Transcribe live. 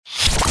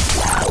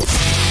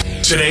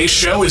Today's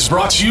show is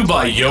brought to you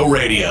by Yo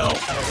Radio,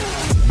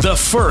 the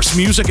first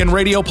music and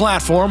radio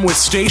platform with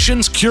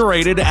stations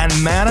curated and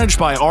managed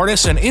by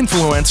artists and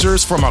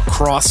influencers from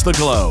across the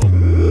globe.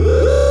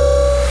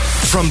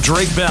 From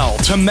Drake Bell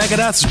to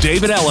Megadeth's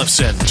David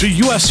Ellefson to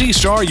UFC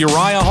star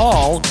Uriah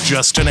Hall,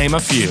 just to name a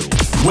few.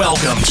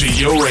 Welcome to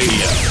Yo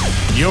Radio.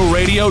 Yo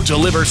Radio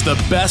delivers the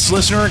best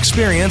listener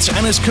experience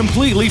and is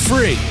completely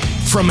free.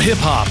 From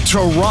hip-hop to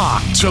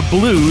rock to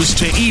blues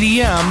to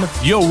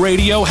EDM, Yo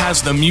Radio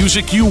has the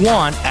music you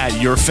want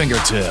at your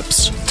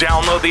fingertips.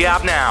 Download the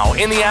app now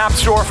in the App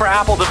Store for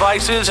Apple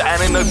devices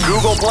and in the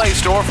Google Play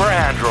Store for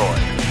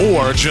Android.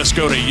 Or just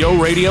go to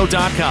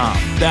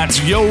yoradio.com. That's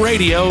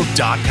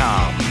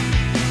yoradio.com.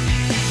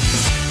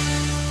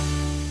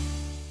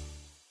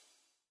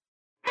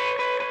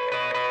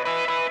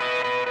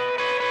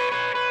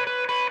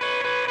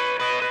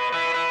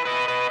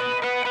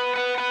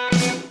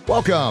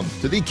 Welcome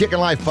to the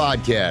Kickin' Life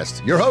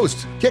Podcast. Your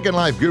host, Kickin'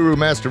 Life Guru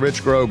Master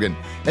Rich Grogan.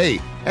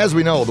 Hey, as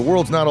we know, the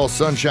world's not all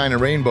sunshine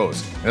and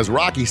rainbows. As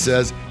Rocky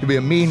says, it can be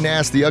a mean,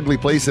 nasty, ugly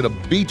place that'll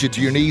beat you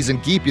to your knees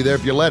and keep you there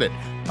if you let it.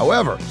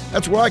 However,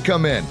 that's where I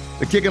come in,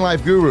 the Kickin'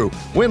 Life Guru.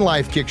 When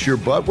life kicks your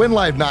butt, when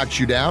life knocks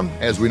you down,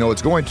 as we know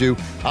it's going to,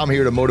 I'm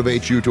here to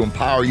motivate you, to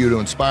empower you, to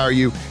inspire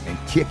you, and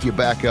kick you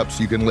back up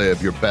so you can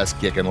live your best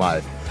kickin'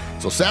 life.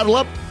 So saddle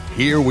up,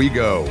 here we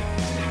go.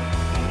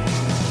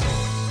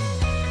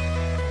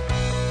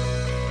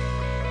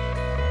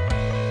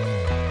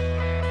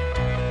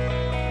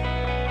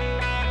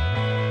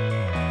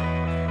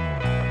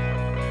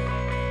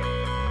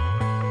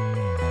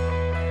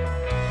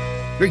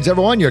 Greetings,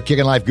 everyone. Your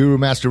Kickin' Life Guru,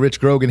 Master Rich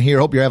Grogan here.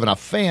 Hope you're having a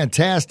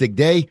fantastic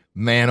day.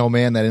 Man, oh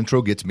man, that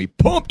intro gets me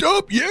pumped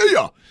up.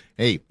 Yeah.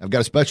 Hey, I've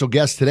got a special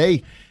guest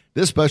today.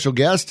 This special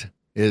guest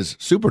is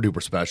super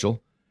duper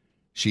special.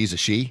 She's a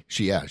she.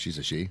 She's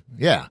a she.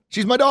 Yeah,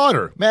 she's my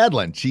daughter,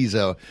 Madeline. She's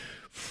a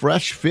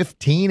fresh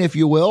 15, if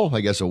you will,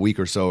 I guess a week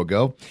or so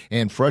ago,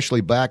 and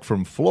freshly back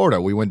from Florida.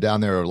 We went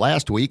down there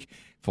last week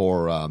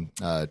for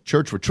a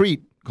church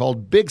retreat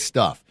called Big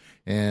Stuff.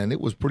 And it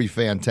was pretty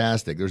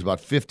fantastic. There's about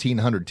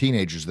 1,500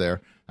 teenagers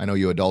there. I know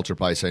you adults are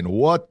probably saying,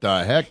 what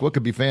the heck? What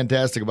could be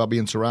fantastic about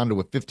being surrounded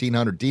with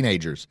 1,500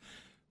 teenagers?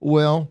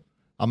 Well,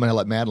 I'm going to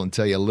let Madeline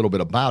tell you a little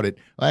bit about it.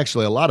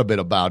 Actually, a lot of bit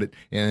about it.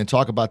 And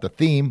talk about the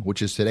theme,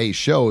 which is today's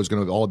show, is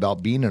going to be all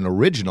about being an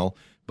original,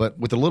 but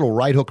with a little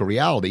right hook of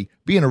reality,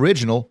 being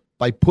original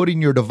by putting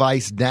your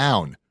device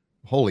down.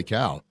 Holy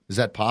cow. Is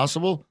that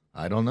possible?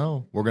 I don't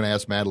know. We're going to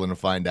ask Madeline to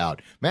find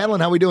out.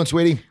 Madeline, how we doing,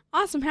 sweetie?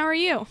 Awesome. How are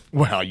you?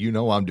 Well, you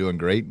know I'm doing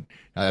great.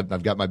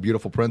 I've got my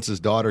beautiful princess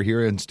daughter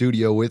here in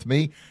studio with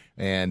me.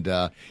 And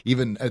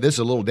even this is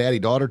a little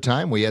daddy-daughter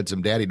time. We had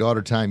some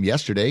daddy-daughter time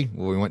yesterday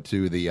when we went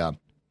to the,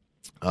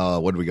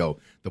 where did we go?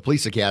 The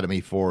police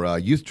academy for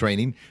youth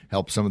training,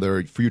 help some of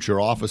their future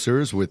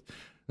officers with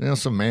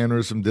some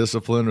manners, some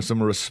discipline, or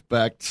some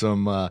respect,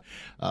 some,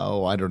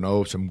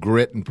 some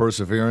grit and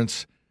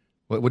perseverance.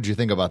 What did you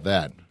think about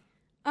that?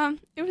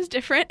 It was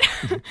different.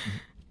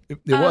 It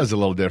was a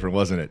little different,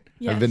 wasn't it?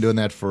 Yes. I've been doing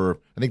that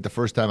I think the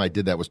first time I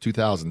did that was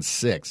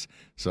 2006.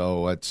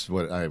 So that's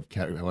what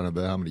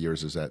how many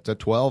years is that? Is that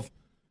 12?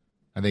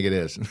 I think it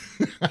is.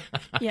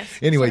 Yes.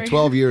 Anyway, sorry.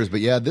 12 years. But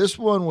yeah, this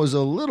one was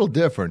a little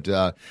different.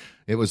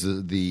 It was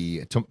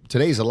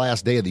today's the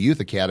last day of the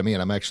Youth Academy,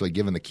 and I'm actually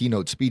giving the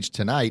keynote speech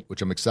tonight,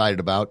 which I'm excited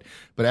about.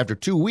 But after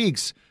 2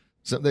 weeks,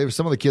 some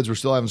of the kids were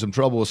still having some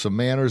trouble with some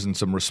manners and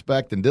some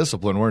respect and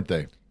discipline, weren't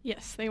they?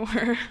 Yes, they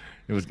were.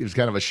 It was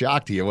kind of a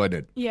shock to you, wasn't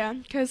it? Yeah,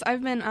 because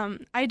I've been,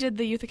 I did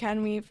the Youth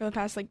Academy for the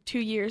past 2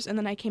 years, and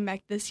then I came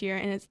back this year,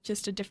 and it's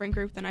just a different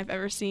group than I've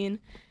ever seen,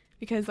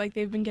 because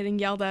they've been getting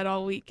yelled at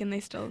all week, and they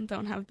still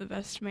don't have the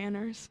best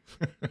manners.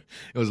 It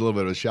was a little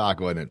bit of a shock,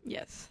 wasn't it?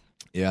 Yes.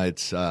 Yeah,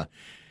 it's.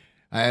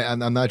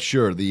 I'm not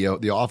sure.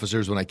 The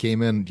officers, when I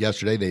came in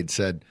yesterday, they'd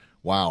said,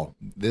 wow,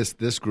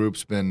 this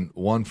group's been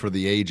one for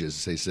the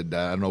ages. They said,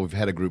 I don't know, we've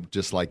had a group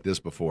just like this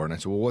before. And I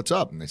said, well, what's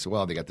up? And they said,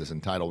 well, they got this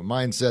entitled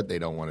mindset. They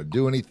don't want to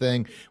do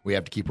anything. We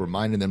have to keep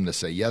reminding them to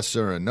say yes,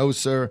 sir, and no,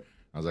 sir.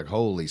 I was like,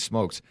 holy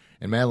smokes.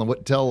 And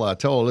Madeline, tell our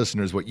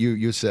listeners what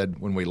you said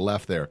when we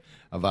left there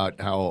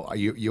about how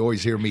you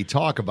always hear me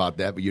talk about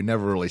that, but you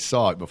never really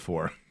saw it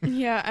before.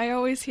 Yeah, I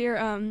always hear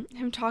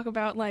him talk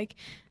about,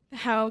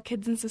 how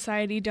kids in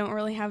society don't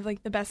really have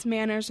the best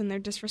manners and they're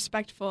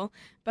disrespectful,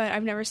 but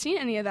I've never seen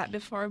any of that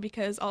before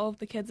because all of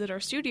the kids at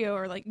our studio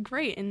are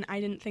great, and I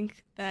didn't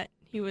think that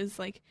he was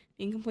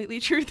being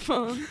completely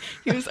truthful.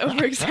 He was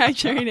over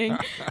exaggerating,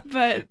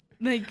 but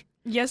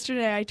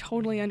yesterday I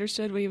totally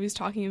understood what he was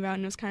talking about,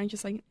 and it was kind of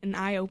just an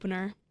eye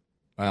opener.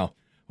 Wow,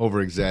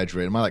 over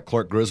exaggerating. Am I like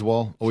Clark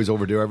Griswold, always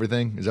overdo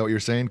everything? Is that what you're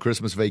saying?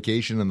 Christmas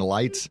Vacation and the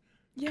lights?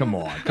 Yeah. Come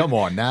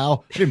on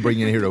now. I didn't bring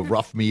you in here to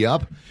rough me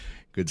up.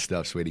 Good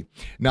stuff, sweetie.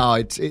 No,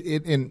 it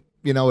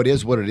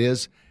is what it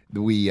is.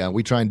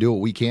 We try and do what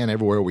we can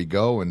everywhere we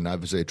go, and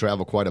obviously I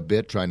travel quite a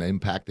bit trying to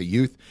impact the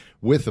youth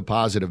with the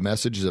positive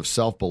messages of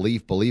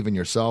self-belief, believe in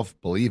yourself,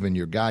 believe in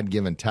your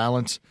God-given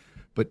talents.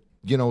 But,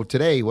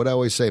 today, what I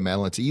always say,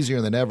 Madeline, it's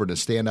easier than ever to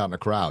stand out in a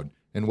crowd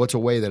And what's a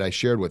way that I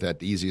shared with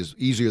that?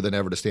 Easier than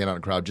ever to stand out in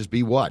a crowd. Just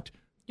be what?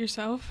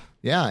 Yourself.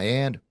 Yeah,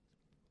 and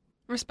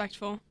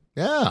Respectful.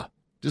 yeah,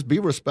 just be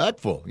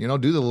respectful.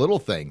 Do the little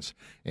things.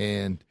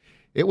 And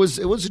it was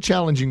a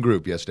challenging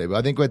group yesterday, but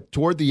I think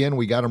toward the end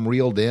we got them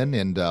reeled in,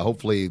 and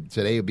hopefully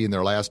today being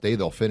their last day,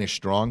 they'll finish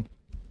strong.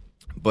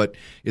 But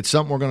it's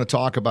something we're going to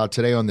talk about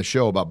today on the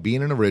show about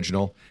being an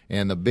original,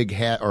 and the big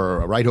hat or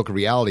right hook of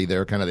reality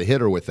there, kind of the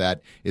hitter with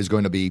that, is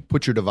going to be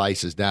put your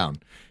devices down.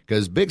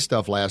 Because big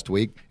stuff last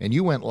week, and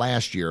you went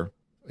last year,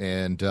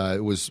 and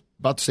it was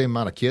about the same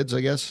amount of kids,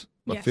 I guess,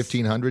 about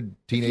 1,500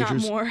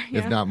 teenagers,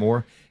 if not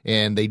more.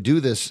 And they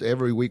do this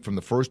every week from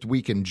the first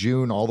week in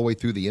June all the way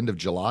through the end of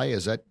July.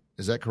 Is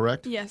that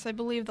correct? Yes, I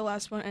believe the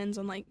last one ends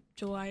on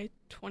July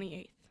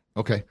 28th.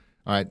 Okay.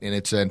 All right, and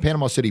it's in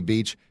Panama City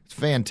Beach. It's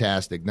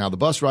fantastic. Now, the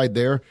bus ride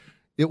there,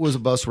 it was a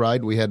bus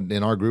ride. We had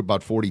in our group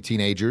about 40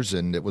 teenagers,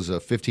 and it was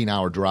a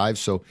 15-hour drive.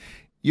 So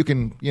you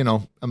can,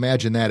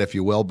 imagine that, if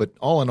you will. But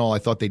all in all, I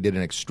thought they did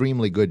an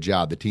extremely good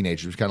job. The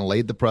teenagers kind of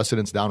laid the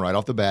precedence down right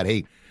off the bat.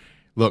 Hey,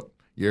 look,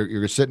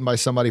 you're sitting by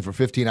somebody for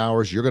 15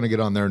 hours. You're going to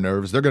get on their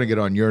nerves. They're going to get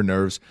on your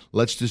nerves.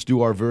 Let's just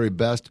do our very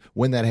best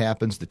when that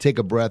happens to take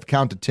a breath,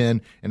 count to 10,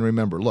 and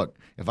remember, look,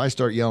 if I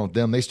start yelling at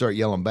them, they start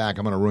yelling back,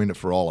 I'm going to ruin it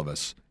for all of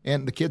us.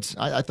 And the kids,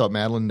 I thought,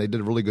 Madeline, they did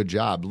a really good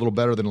job. A little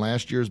better than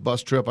last year's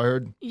bus trip, I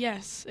heard.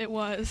 Yes, it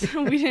was.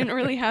 We didn't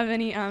really have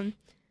any,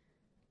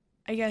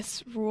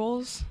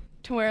 rules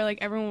to where,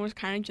 everyone was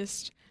kind of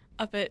just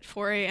up at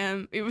 4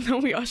 a.m., even though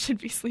we all should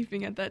be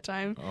sleeping at that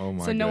time. Oh,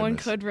 my So no one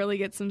goodness. could really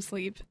get some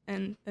sleep,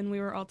 and then we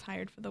were all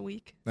tired for the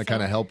week. That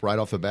kind of helped right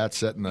off the bat,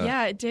 setting the...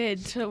 Yeah, it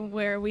did, to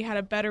where we had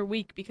a better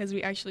week because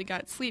we actually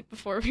got sleep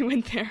before we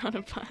went there on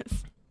a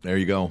bus. There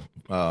you go.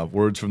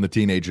 Words from the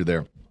teenager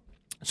there.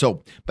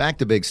 So back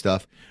to big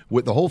stuff.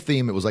 With the whole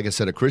theme, it was, like I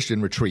said, a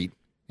Christian retreat,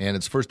 and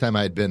it's the first time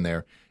I had been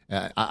there.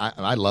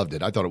 I loved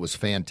it. I thought it was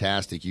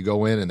fantastic. You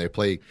go in and they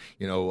play,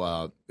 it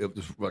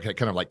was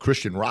kind of like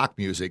Christian rock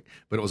music,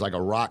 but it was like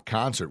a rock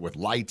concert with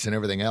lights and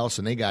everything else.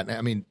 And they got,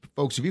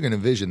 folks, if you can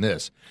envision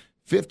this,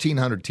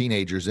 1,500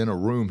 teenagers in a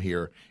room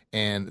here,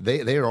 and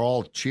they are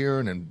all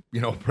cheering and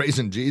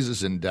praising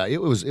Jesus, and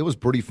it was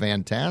pretty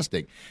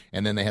fantastic.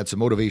 And then they had some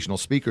motivational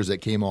speakers that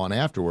came on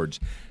afterwards.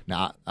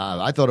 Now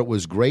I thought it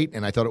was great,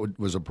 and I thought it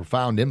was a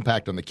profound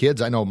impact on the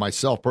kids. I know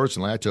myself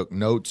personally, I took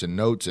notes and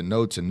notes and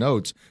notes and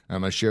notes. I'm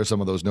going to share some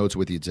of those notes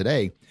with you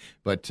today.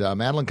 But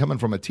Madeline, coming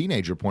from a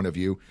teenager point of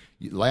view,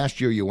 last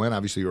year you went.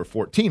 Obviously you were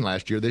 14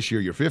 last year. This year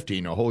you're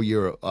 15, a whole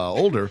year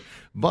older.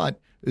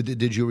 But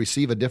did you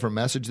receive a different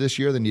message this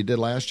year than you did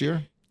last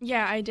year?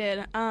 Yeah, I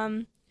did.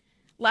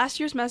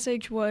 Last year's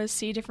message was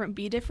see different,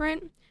 be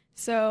different.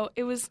 So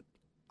it was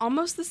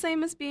almost the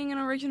same as being an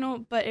original,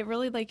 but it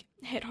really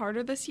hit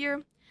harder this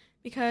year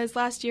because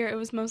last year it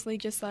was mostly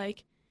just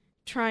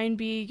try and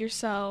be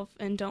yourself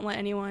and don't let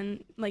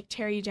anyone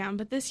tear you down.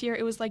 But this year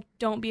it was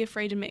don't be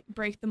afraid to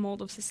break the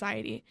mold of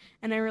society.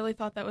 And I really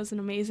thought that was an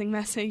amazing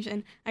message,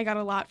 and I got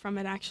a lot from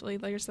it actually.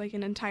 There's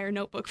an entire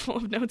notebook full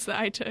of notes that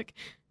I took.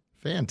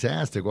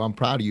 Fantastic. Well, I'm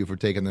proud of you for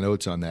taking the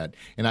notes on that.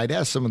 And I'd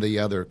ask some of the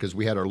other, because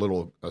we had our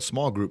little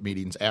small group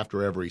meetings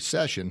after every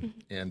session,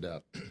 and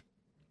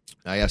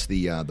I asked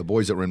the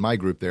boys that were in my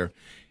group there,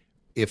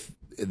 if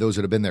those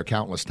that have been there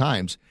countless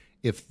times,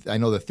 if I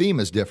know the theme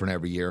is different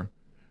every year,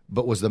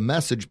 but was the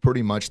message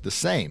pretty much the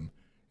same?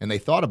 And they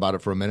thought about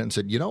it for a minute and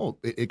said,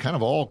 it kind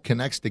of all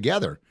connects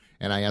together.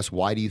 And I asked,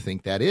 why do you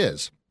think that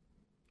is?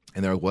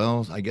 And they're,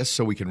 well, I guess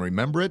so we can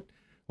remember it.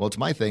 Well, it's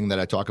my thing that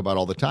I talk about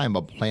all the time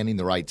about planting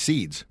the right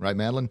seeds, right,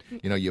 Madeline?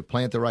 You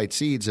plant the right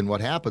seeds, and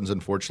what happens,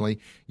 unfortunately,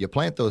 you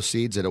plant those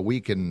seeds at a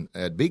week and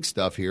at big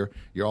stuff here.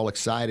 You're all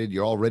excited.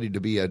 You're all ready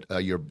to be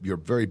your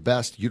very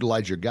best,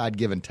 utilize your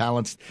God-given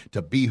talents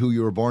to be who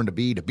you were born to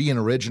be an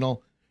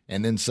original,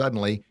 and then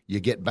suddenly you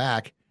get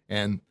back,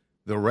 and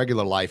the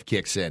regular life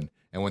kicks in.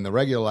 And when the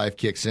regular life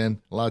kicks in,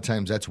 a lot of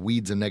times that's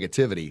weeds and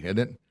negativity, isn't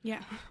it?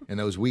 Yeah. And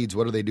those weeds,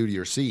 what do they do to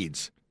your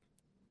seeds?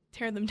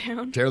 Tear them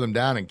down. Tear them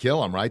down and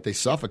kill them, right? They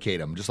suffocate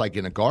them, just like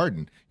in a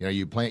garden.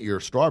 You plant your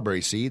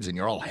strawberry seeds, and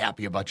you're all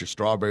happy about your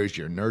strawberries.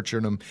 You're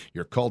nurturing them.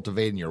 You're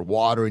cultivating. You're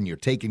watering. You're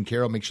taking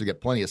care of them. Make sure you get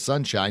plenty of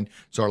sunshine.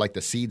 Sort of like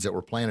the seeds that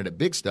were planted at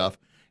big stuff.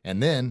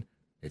 And then,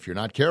 if you're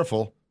not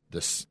careful,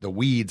 the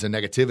weeds and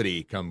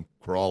negativity come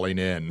crawling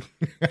in.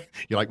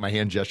 You like my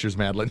hand gestures,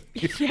 Madeline?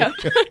 Yeah.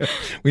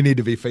 We need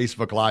to be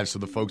Facebook Live so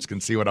the folks can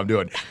see what I'm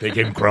doing. They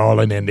came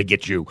crawling in to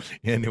get you.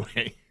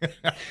 Anyway.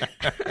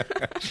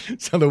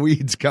 So the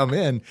weeds come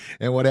in,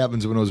 and what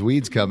happens when those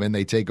weeds come in?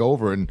 They take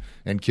over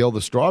and kill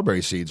the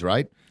strawberry seeds,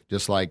 right?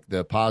 Just like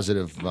the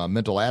positive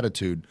mental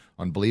attitude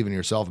on believing in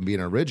yourself and being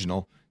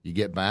original, you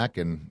get back,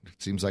 and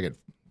it seems like it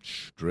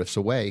drifts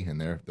away, and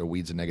their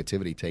weeds and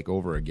negativity take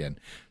over again.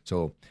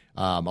 So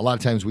a lot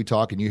of times we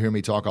talk, and you hear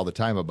me talk all the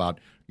time about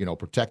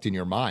protecting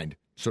your mind,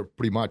 so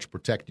pretty much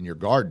protecting your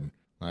garden.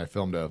 I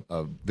filmed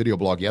a video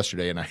blog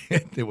yesterday, and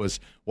it was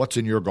what's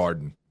in your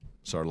garden.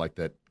 Sort of like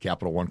that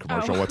Capital One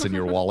commercial, What's in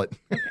your wallet?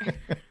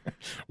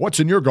 What's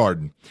in your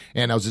garden?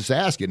 And I was just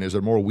asking, is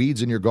there more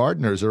weeds in your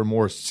garden, or is there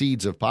more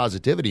seeds of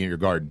positivity in your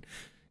garden?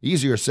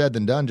 Easier said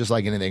than done, just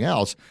like anything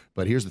else.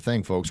 But here's the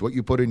thing, folks. What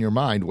you put in your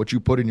mind, what you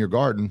put in your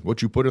garden,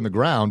 what you put in the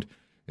ground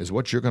is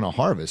what you're going to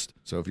harvest.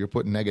 So if you're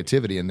putting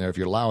negativity in there, if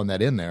you're allowing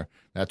that in there,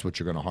 that's what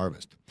you're going to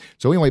harvest.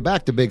 So anyway,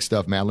 back to big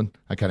stuff, Madeline.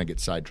 I kind of get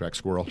sidetracked,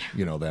 squirrel.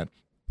 You know that.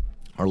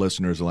 Our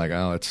listeners are like,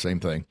 oh, it's the same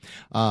thing.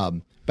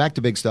 Back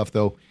to big stuff,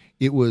 though.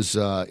 It was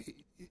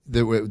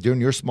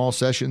during your small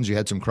sessions, you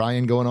had some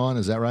crying going on.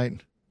 Is that right?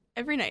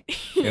 Every night.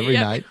 Every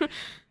night.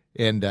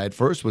 And at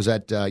first, was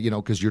that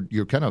because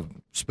you're kind of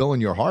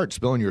spilling your heart,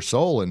 spilling your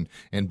soul,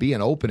 and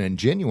being open and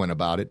genuine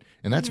about it,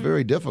 and that's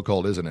very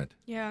difficult, isn't it?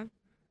 Yeah.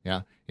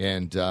 Yeah.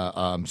 And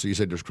so you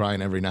said there's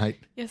crying every night?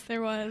 Yes,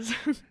 there was.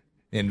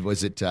 And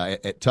was it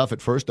tough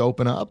at first to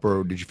open up,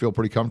 or did you feel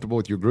pretty comfortable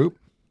with your group?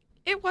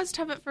 It was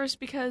tough at first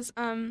because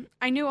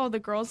I knew all the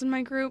girls in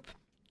my group,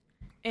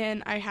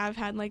 and I have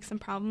had like some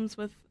problems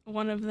with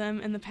one of them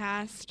in the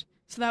past.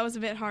 So that was a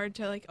bit hard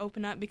to like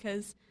open up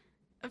because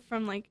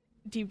from like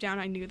deep down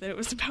I knew that it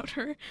was about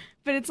her,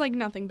 but it's like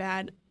nothing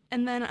bad.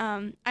 And then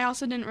I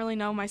also didn't really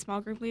know my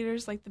small group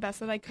leaders like the best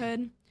that I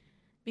could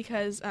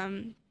because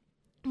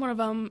one of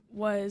them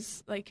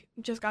was like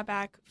just got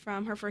back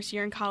from her first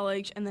year in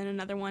college, and then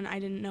another one I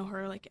didn't know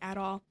her like at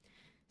all.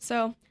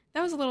 So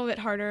that was a little bit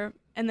harder.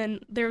 And then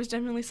there was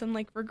definitely some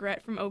like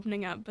regret from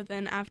opening up, but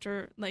then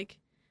after like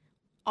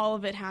all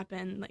of it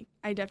happened, like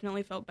I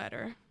definitely felt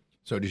better.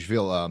 So did you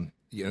feel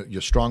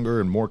you're stronger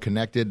and more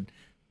connected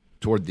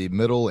toward the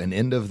middle and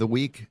end of the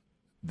week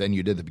than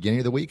you did the beginning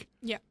of the week?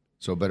 Yeah.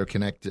 So better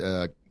connect.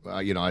 I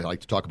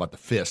like to talk about the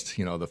fist,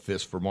 the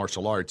fist for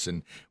martial arts.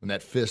 And when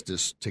that fist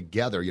is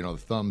together, the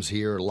thumbs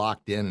here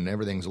locked in and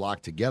everything's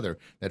locked together,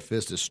 that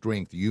fist is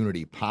strength,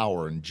 unity,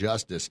 power, and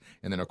justice.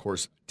 And then, of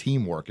course,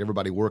 teamwork,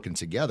 everybody working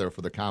together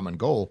for the common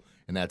goal,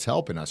 and that's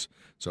helping us.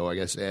 So I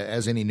guess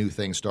as any new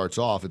thing starts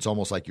off, it's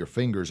almost like your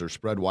fingers are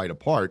spread wide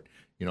apart.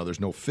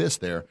 There's no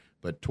fist there,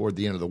 but toward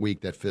the end of the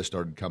week, that fist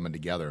started coming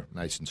together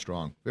nice and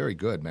strong. Very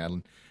good,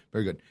 Madeline.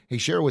 Very good. Hey,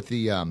 share with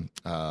the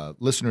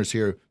listeners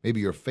here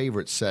maybe your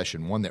favorite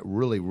session, one that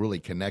really, really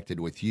connected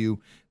with you,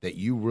 that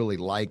you really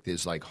liked,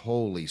 is like,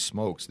 holy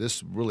smokes,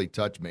 this really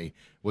touched me.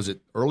 Was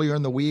it earlier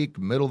in the week,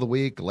 middle of the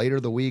week, later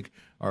in the week,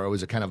 or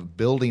was it kind of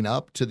building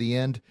up to the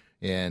end?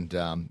 And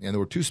there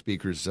were two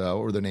speakers. What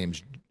were their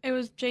names? It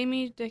was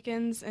Jamie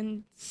Dickens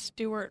and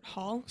Stuart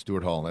Hall.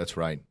 Stuart Hall, that's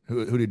right.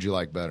 Who did you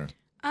like better?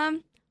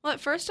 Well, at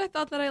first I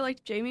thought that I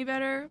liked Jamie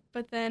better,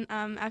 but then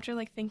after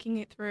like thinking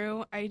it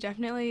through, I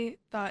definitely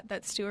thought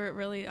that Stuart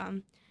really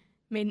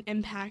made an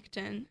impact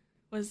and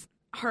was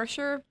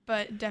harsher,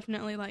 but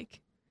definitely like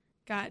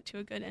got to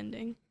a good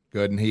ending.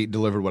 Good, and he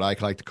delivered what I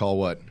like to call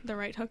what? The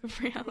right hook of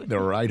reality. The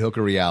right hook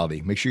of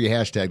reality. Make sure you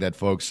hashtag that,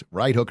 folks.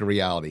 Right hook of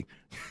reality.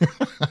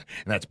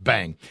 And that's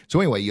bang. So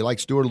anyway, you like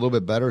Stuart a little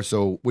bit better.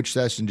 So which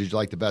session did you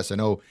like the best? I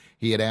know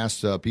he had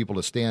asked people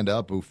to stand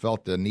up who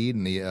felt the need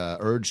and the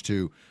urge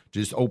to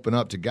just open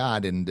up to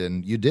God,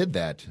 and you did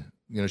that.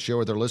 Share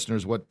with our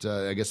listeners what,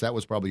 I guess that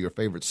was probably your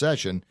favorite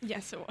session.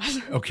 Yes, it was.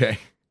 Okay.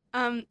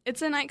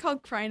 It's a night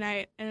called Cry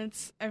Night, and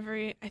it's I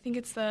think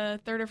it's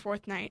the third or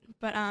fourth night,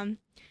 but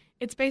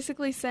it's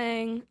basically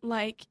saying,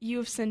 like, you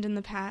have sinned in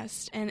the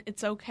past, and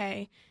it's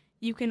okay.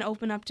 You can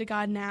open up to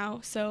God now.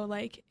 So,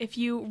 like, if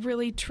you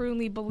really,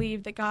 truly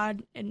believe that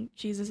God and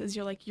Jesus is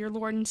your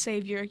Lord and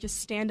Savior,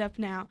 just stand up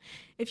now.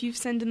 If you've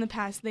sinned in the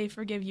past, they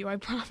forgive you. I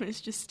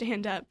promise. Just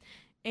stand up.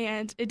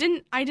 And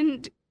I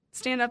didn't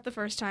stand up the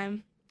first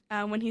time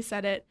when he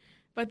said it,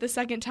 but the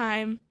second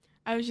time,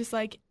 I was just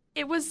like,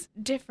 it was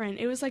different.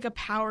 It was like a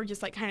power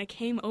just, like, kind of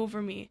came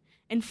over me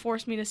and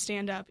forced me to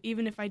stand up,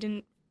 even if I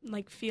didn't,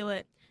 like, feel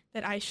it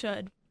that I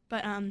should.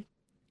 But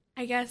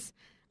I guess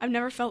I've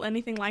never felt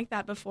anything like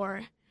that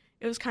before.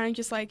 It was kind of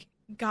just like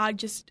God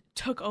just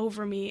took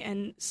over me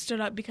and stood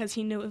up because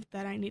he knew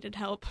that I needed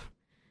help.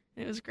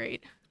 And it was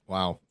great.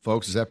 Wow.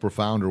 Folks, is that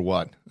profound or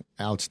what?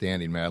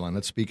 Outstanding, Madeline.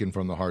 That's speaking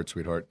from the heart,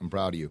 sweetheart. I'm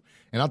proud of you.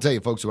 And I'll tell you,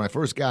 folks, when I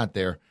first got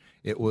there,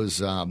 it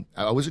was I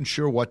wasn't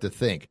sure what to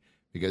think,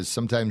 because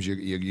sometimes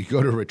you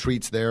go to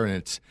retreats there and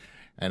it's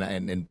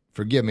and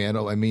forgive me,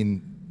 I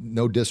mean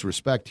no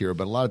disrespect here,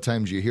 but a lot of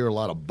times you hear a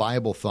lot of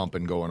Bible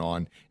thumping going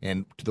on,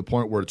 and to the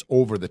point where it's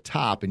over the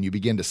top, and you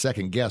begin to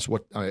second guess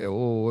what's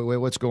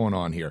going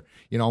on here.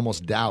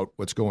 Almost doubt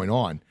what's going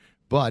on.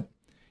 But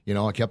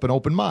I kept an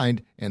open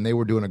mind, and they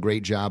were doing a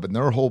great job, and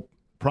their whole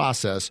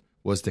process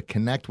was to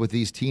connect with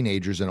these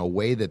teenagers in a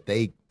way that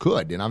they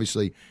could. And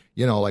obviously,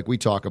 like we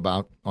talk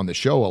about on the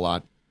show a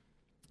lot,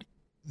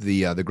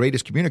 the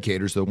greatest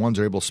communicators are the ones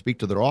that are able to speak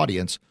to their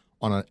audience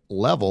on a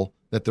level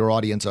that their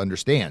audience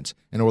understands.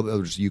 In other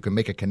words, you can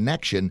make a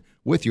connection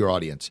with your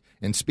audience.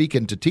 And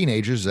speaking to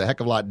teenagers is a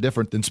heck of a lot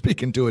different than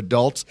speaking to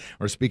adults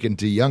or speaking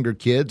to younger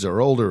kids or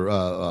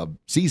older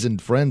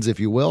seasoned friends, if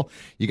you will.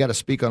 You got to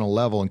speak on a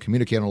level and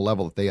communicate on a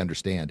level that they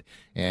understand.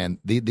 And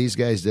these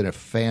guys did a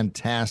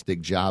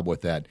fantastic job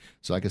with that.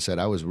 So like I said,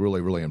 I was really,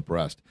 really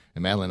impressed.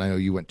 And Madeline, I know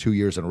you went 2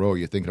 years in a row. Are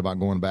you thinking about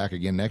going back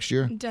again next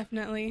year?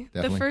 Definitely.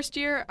 The first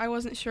year, I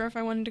wasn't sure if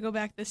I wanted to go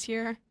back this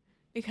year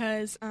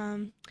because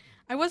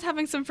I was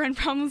having some friend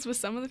problems with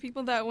some of the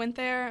people that went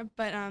there,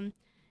 but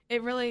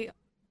it really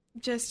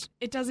just,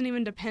 it doesn't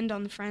even depend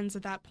on the friends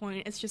at that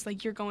point. It's just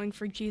like you're going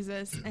for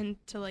Jesus and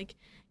to like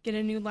get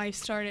a new life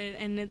started,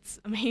 and it's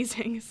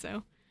amazing.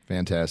 So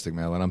fantastic,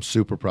 Madeline. I'm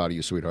super proud of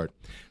you, sweetheart.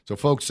 So,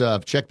 folks,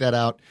 check that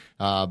out.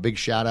 Big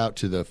shout out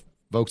to the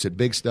folks at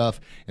Big Stuff,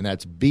 and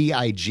that's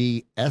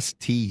BIGSTUF,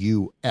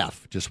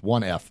 just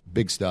one F,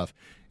 Big Stuff.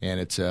 And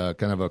it's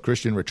kind of a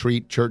Christian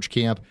retreat church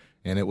camp,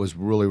 and it was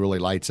really, really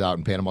lights out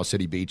in Panama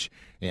City Beach.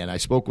 And I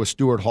spoke with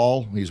Stuart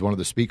Hall. He's one of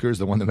the speakers,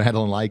 the one that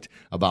Madeline liked,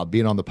 about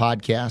being on the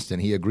podcast,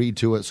 and he agreed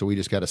to it, so we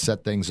just got to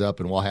set things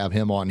up, and we'll have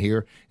him on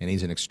here. And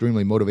he's an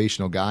extremely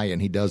motivational guy,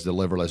 and he does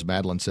deliver, as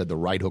Madeline said, the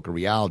right hook of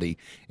reality,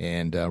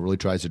 and really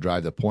tries to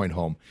drive the point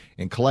home.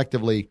 And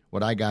collectively,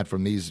 what I got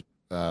from these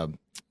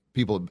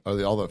people,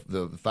 all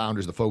the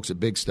founders, the folks at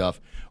Big Stuff,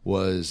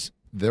 was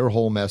their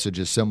whole message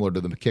is similar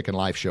to the Kickin'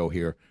 Life show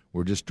here.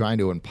 We're just trying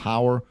to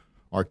empower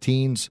our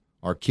teens,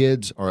 our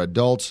kids, our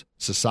adults,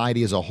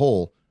 society as a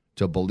whole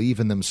to believe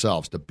in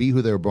themselves, to be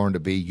who they were born to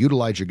be,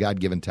 utilize your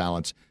God-given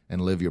talents,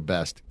 and live your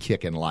best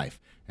kickin' life.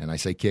 And I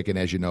say kickin',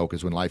 as you know,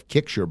 because when life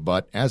kicks your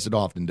butt, as it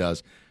often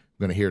does, I'm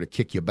going to here to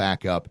kick you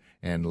back up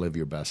and live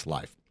your best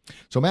life.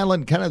 So,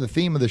 Madeline, kind of the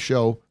theme of the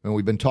show, and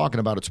we've been talking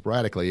about it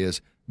sporadically,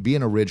 is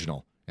being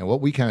original. And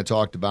what we kind of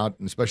talked about,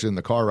 especially in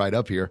the car ride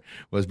up here,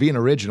 was being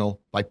original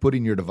by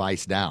putting your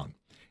device down.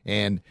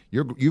 And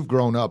you've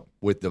grown up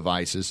with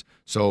devices,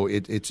 so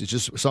it's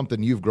just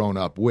something you've grown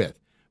up with.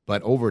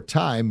 But over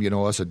time,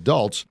 us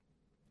adults,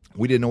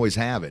 we didn't always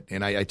have it.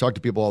 And I talk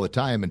to people all the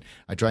time, and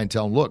I try and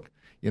tell them, look,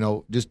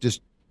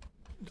 just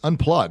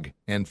unplug.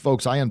 And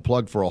folks, I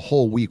unplugged for a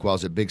whole week while I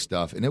was at Big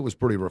Stuff, and it was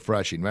pretty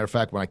refreshing. Matter of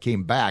fact, when I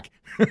came back,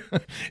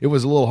 it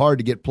was a little hard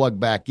to get plugged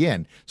back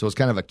in. So it's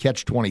kind of a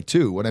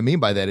catch-22. What I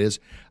mean by that is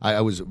I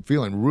was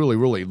feeling really,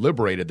 really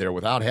liberated there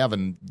without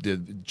having to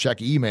check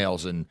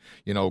emails and,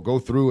 go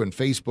through and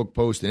Facebook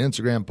post and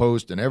Instagram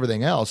post and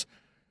everything else.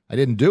 I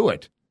didn't do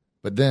it.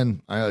 But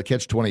then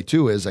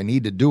catch-22 is I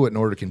need to do it in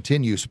order to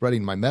continue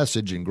spreading my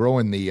message and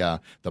growing the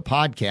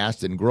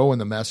podcast and growing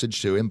the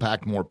message to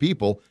impact more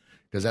people,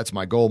 because that's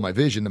my goal, my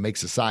vision, to make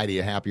society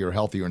a happier,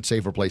 healthier, and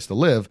safer place to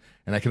live.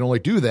 And I can only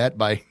do that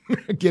by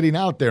getting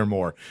out there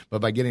more. But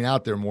by getting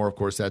out there more, of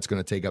course, that's going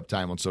to take up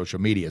time on social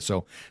media.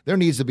 So there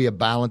needs to be a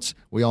balance.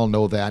 We all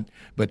know that.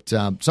 But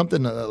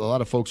something a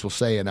lot of folks will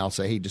say, and I'll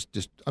say, hey, just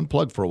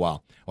unplug for a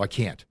while. Oh, I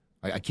can't.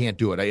 I can't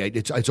do it.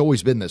 It's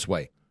always been this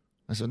way.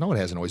 I said, no, it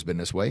hasn't always been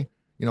this way.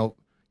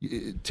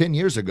 10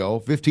 years ago,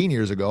 15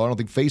 years ago, I don't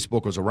think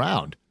Facebook was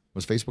around.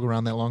 Was Facebook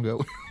around that long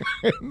ago?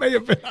 It may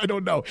have been. I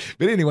don't know.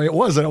 But anyway, it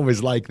wasn't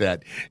always like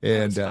that.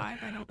 And I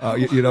don't know.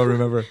 You don't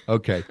remember?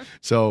 Okay.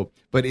 So,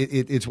 but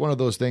it's one of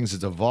those things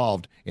that's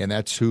evolved, and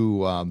that's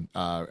who,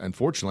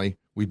 unfortunately,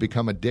 we've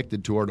become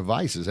addicted to our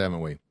devices,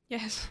 haven't we?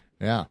 Yes.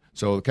 Yeah.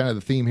 So kind of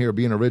the theme here,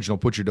 being original,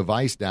 put your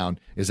device down.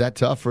 Is that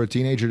tough for a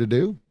teenager to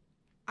do?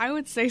 I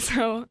would say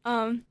so.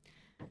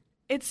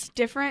 It's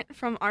different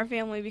from our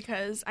family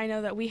because I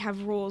know that we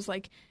have rules,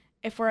 like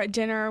if we're at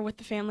dinner with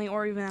the family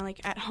or even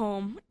like at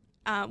home,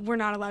 we're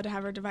not allowed to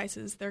have our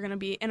devices. They're going to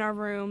be in our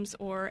rooms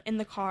or in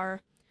the car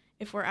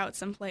if we're out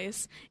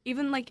someplace.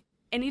 Even like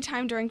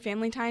anytime during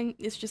family time,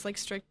 it's just like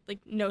strict, like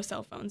no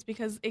cell phones,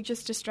 because it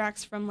just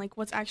distracts from like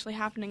what's actually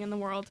happening in the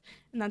world,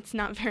 and that's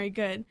not very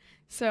good.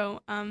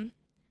 So I'm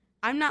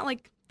not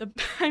like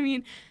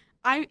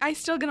I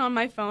still get on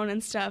my phone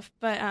and stuff,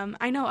 but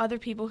I know other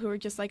people who are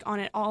just like on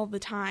it all the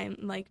time,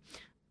 like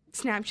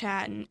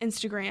Snapchat and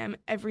Instagram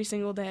every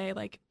single day,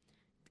 like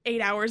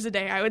 8 hours a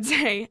day, I would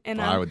say. And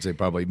I would say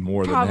probably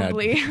more than that.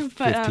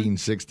 But, 15,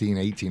 16,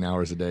 18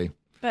 hours a day.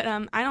 But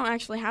I don't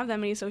actually have that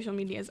many social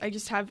medias. I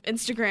just have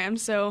Instagram,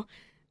 so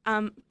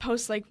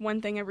post like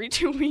one thing every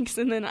 2 weeks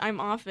and then I'm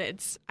off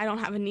it. I don't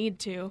have a need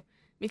to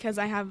because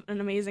I have an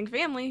amazing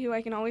family who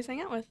I can always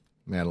hang out with.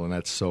 Madeline,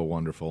 that's so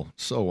wonderful.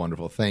 So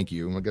wonderful. Thank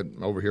you. I'm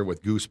getting over here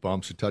with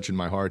goosebumps. You're touching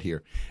my heart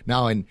here.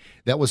 Now, and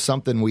that was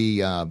something we've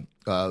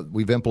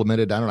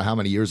implemented, I don't know how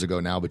many years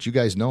ago now, but you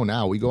guys know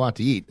now we go out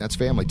to eat. That's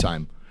family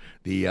time.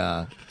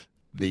 The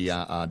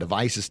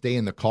devices stay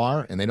in the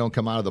car and they don't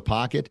come out of the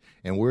pocket,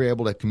 and we're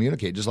able to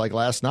communicate. Just like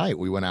last night,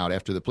 we went out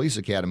after the police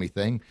academy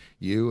thing,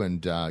 you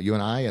and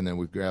I, and then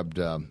we grabbed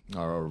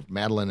our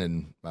Madeline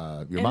and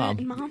your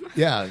mom. Mom.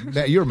 Yeah,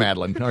 you're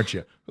Madeline, aren't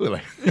you?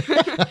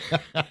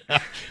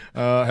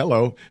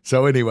 Hello.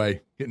 So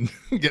anyway,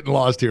 getting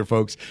lost here,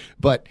 folks.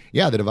 But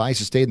yeah, the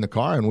devices stayed in the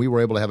car, and we were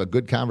able to have a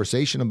good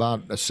conversation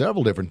about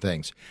several different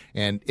things.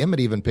 And Emmett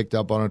even picked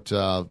up on it.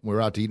 We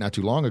were out to eat not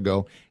too long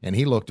ago, and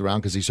he looked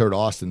around because he's heard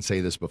Austin say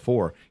this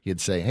before.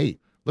 He'd say, hey,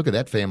 look at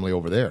that family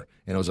over there.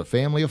 And it was a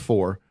family of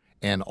four,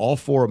 and all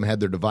four of them had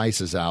their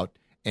devices out.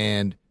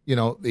 And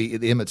the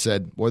Emmett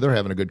said, boy, they're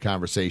having a good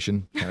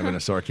conversation, kind of in a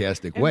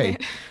sarcastic way.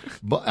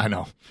 But I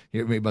know.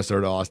 He must have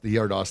heard Austin. He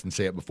heard Austin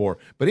say it before.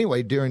 But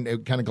anyway,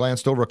 it kind of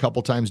glanced over a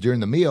couple times during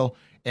the meal,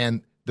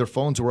 and their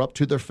phones were up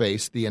to their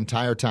face the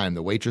entire time.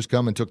 The waitress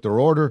come and took their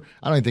order.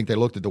 I don't even think they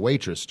looked at the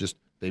waitress, just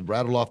They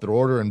rattled off their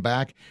order and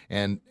back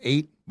and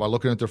ate while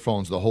looking at their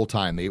phones the whole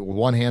time. They ate with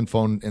one hand,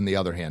 phone in the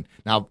other hand.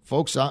 Now,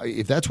 folks,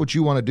 if that's what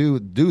you want to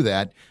do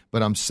that.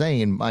 But I'm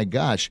saying, my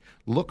gosh,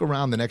 look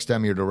around the next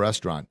time you're at a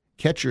restaurant.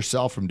 Catch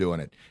yourself from doing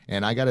it.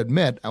 And I got to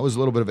admit, I was a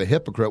little bit of a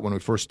hypocrite when we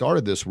first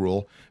started this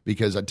rule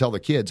because I'd tell the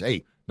kids,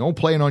 hey, no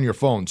playing on your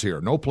phones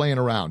here. No playing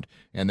around.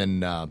 And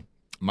then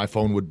my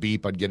phone would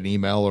beep. I'd get an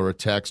email or a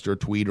text or a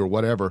tweet or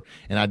whatever,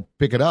 and I'd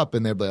pick it up,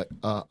 and they'd be like,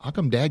 how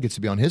come Dad gets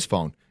to be on his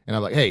phone? And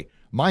I'm like, hey,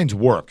 mine's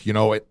work.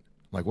 I'm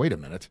like, wait a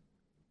minute.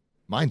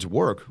 Mine's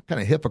work? What kind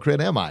of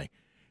hypocrite am I?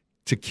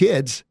 To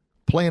kids,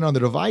 playing on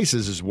the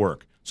devices is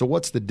work. So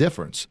what's the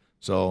difference?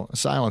 So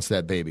silence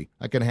that baby.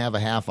 I can have a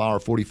half hour,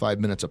 45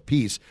 minutes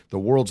apiece. The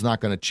world's not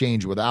going to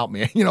change without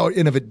me.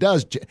 And if it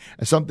does,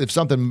 if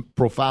something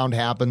profound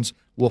happens,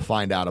 we'll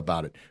find out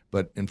about it.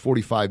 But in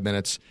 45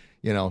 minutes,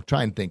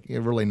 try and think,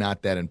 it's really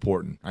not that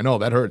important. I know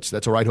that hurts.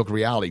 That's a right hook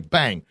reality.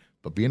 Bang.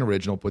 But being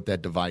original, put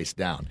that device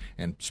down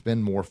and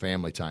spend more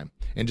family time.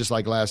 And just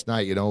like last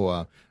night,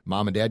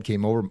 Mom and Dad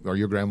came over, or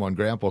your grandma and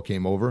grandpa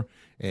came over,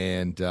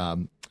 and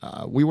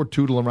we were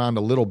tootling around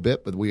a little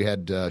bit, but we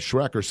had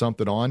Shrek or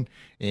something on,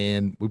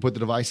 and we put the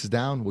devices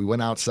down. We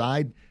went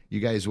outside.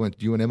 You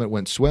and Emmett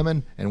went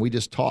swimming, and we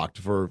just talked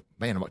for,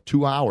 about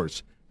 2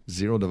 hours.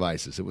 0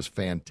 devices. It was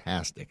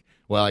fantastic.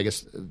 Well, I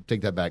guess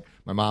take that back.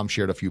 My mom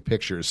shared a few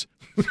pictures.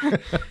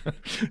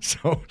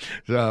 so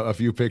a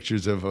few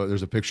pictures of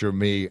there's a picture of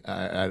me.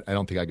 I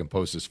don't think I can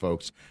post this,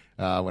 folks.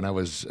 When I think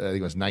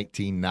it was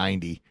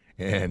 1990,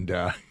 and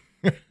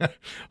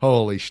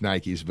holy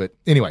shnikes. But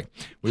anyway,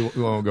 we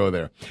won't go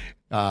there.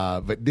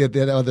 But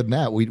other than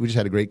that, we just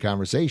had a great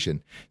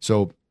conversation.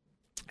 So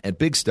at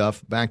Big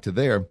Stuff, back to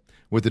there.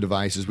 With the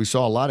devices, we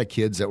saw a lot of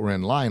kids that were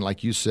in line,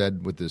 like you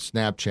said, with the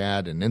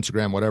Snapchat and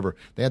Instagram, whatever.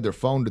 They had their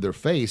phone to their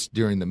face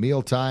during the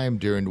mealtime,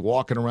 during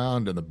walking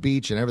around on the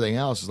beach and everything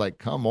else. It's like,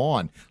 come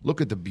on, look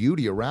at the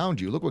beauty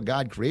around you. Look what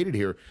God created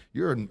here.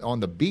 You're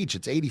on the beach.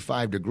 It's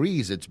 85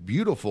 degrees. It's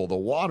beautiful. The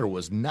water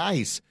was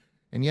nice.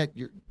 And yet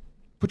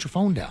put your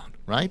phone down,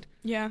 right?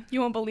 Yeah, you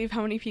won't believe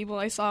how many people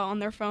I saw on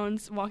their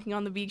phones walking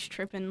on the beach,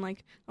 tripping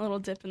like a little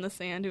dip in the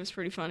sand. It was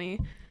pretty funny.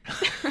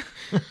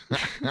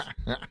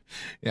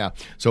 Yeah.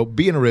 So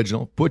being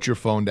original, put your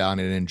phone down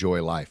and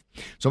enjoy life.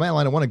 So,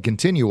 Madeline, I want to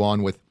continue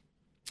on with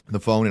the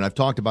phone, and I've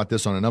talked about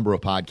this on a number of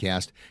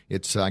podcasts.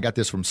 I got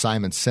this from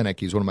Simon Sinek.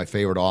 He's one of my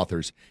favorite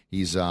authors.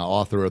 He's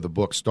author of the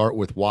book Start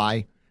With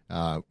Why.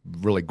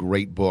 Really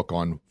great book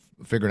on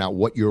figuring out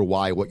what your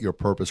why, what your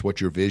purpose, what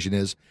your vision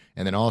is.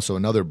 And then also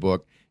another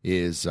book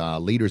is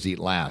Leaders Eat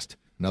Last.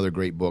 Another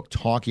great book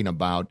talking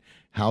about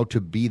how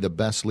to be the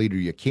best leader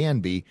you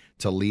can be,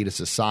 to lead a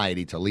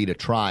society, to lead a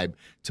tribe,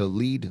 to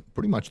lead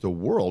pretty much the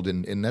world.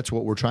 And that's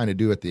what we're trying to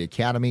do at the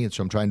Academy. And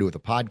so I'm trying to do with the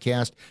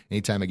podcast.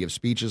 Anytime I give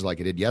speeches like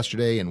I did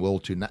yesterday and will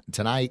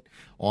tonight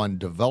on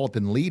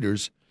developing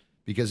leaders,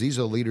 because these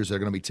are leaders that are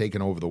going to be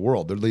taking over the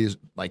world. They're leaders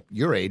like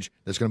your age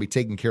that's going to be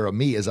taking care of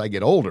me as I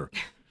get older.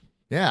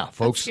 Yeah,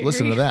 folks,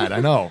 listen to that.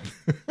 I know.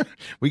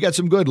 We got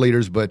some good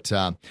leaders, but,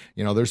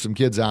 there's some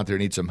kids out there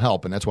that need some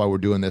help, and that's why we're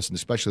doing this, and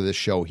especially this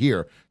show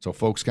here. So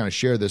folks kind of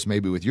share this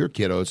maybe with your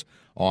kiddos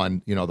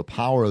on, the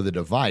power of the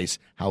device,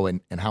 how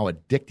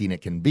addicting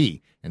it can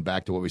be. And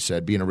back to what we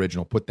said, being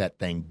original, put that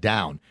thing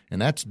down. And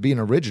that's being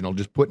original,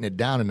 just putting it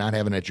down and not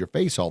having it at your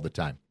face all the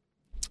time.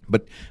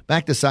 But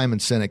back to Simon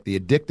Sinek, the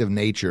addictive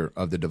nature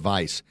of the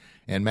device.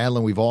 And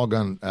Madeline, we've all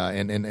gone,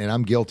 and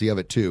I'm guilty of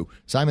it too.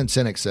 Simon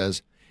Sinek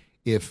says,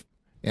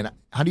 and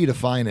how do you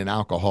define an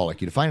alcoholic?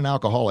 You define an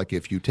alcoholic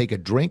if you take a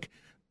drink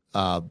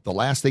the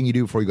last thing you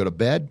do before you go to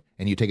bed,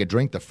 and you take a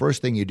drink the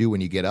first thing you do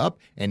when you get up,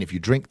 and if you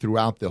drink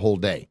throughout the whole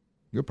day,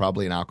 you're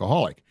probably an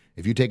alcoholic.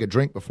 If you take a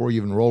drink before you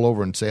even roll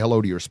over and say hello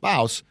to your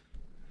spouse,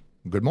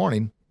 good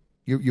morning,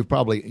 you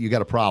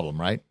got a problem,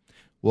 right?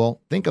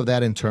 Well, think of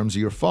that in terms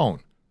of your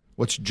phone.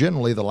 What's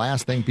generally the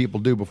last thing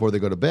people do before they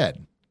go to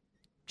bed?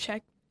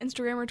 Check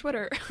Instagram or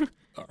Twitter.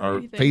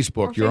 Or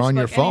Facebook. You're on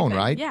your phone,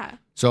 right? Yeah.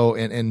 So,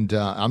 and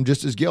I'm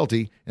just as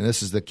guilty, and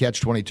this is the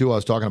catch-22 I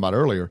was talking about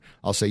earlier.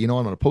 I'll say, I'm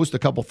going to post a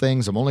couple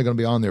things. I'm only going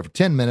to be on there for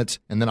 10 minutes,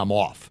 and then I'm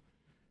off.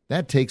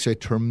 That takes a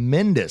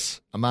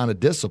tremendous amount of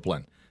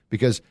discipline,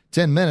 because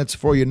 10 minutes,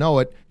 before you know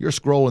it, you're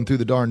scrolling through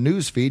the darn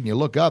news feed, and you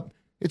look up,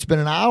 it's been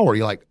an hour.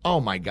 You're like, oh,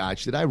 my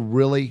gosh, did I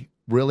really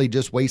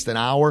just waste an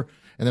hour?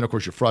 And then, of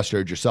course, you're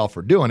frustrated yourself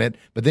for doing it.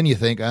 But then you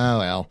think, oh,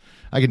 well,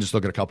 I can just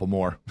look at a couple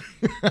more.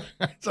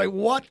 It's like,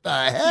 what the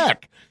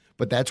heck?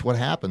 But that's what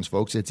happens,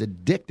 folks. It's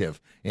addictive.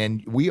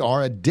 And we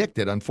are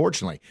addicted,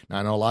 unfortunately. Now,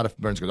 I know a lot of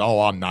parents go,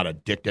 oh, I'm not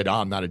addicted.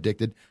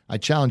 I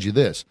challenge you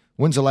this.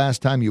 When's the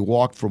last time you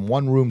walked from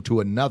one room to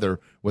another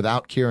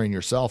without carrying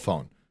your cell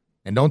phone?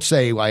 And don't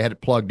say, well, I had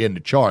it plugged in to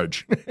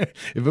charge.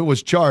 If it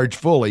was charged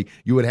fully,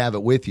 you would have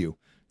it with you.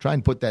 Try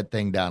and put that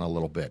thing down a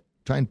little bit.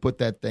 Try and put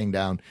that thing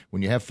down.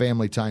 When you have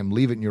family time,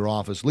 leave it in your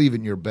office, leave it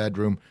in your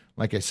bedroom.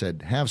 Like I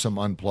said, have some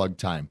unplugged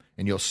time,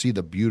 and you'll see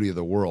the beauty of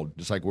the world.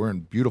 Just like we're in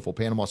beautiful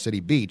Panama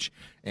City Beach,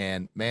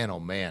 and man, oh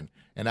man.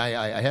 And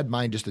I had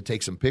mine just to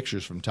take some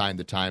pictures from time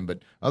to time, but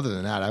other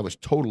than that, I was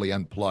totally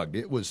unplugged.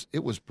 It was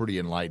pretty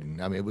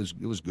enlightening. I mean, it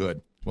was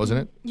good,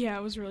 wasn't it? Yeah,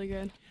 it was really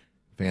good.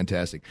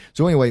 Fantastic.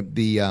 So anyway,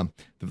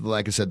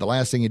 like I said, the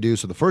last thing you do,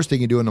 so the first thing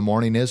you do in the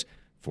morning is,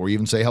 before you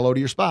even say hello to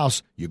your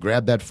spouse, you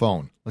grab that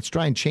phone. Let's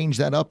try and change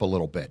that up a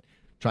little bit.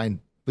 Try and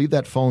leave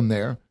that phone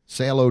there.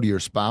 Say hello to your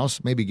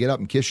spouse. Maybe get up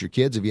and kiss your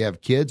kids if you have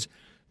kids.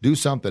 Do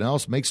something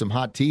else. Make some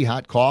hot tea,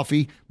 hot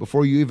coffee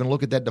before you even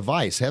look at that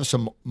device. Have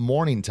some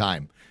morning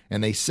time.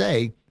 And they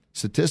say,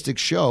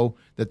 statistics show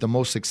that the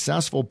most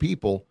successful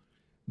people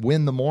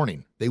win the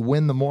morning. They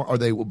win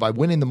by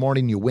winning the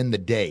morning, you win the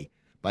day.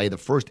 By the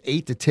first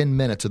 8 to 10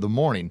 minutes of the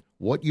morning,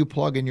 what you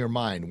plug in your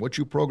mind, what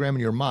you program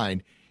in your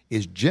mind,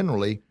 is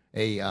generally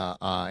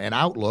an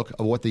outlook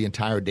of what the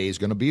entire day is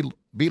going to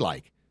be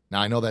like.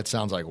 Now, I know that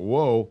sounds like,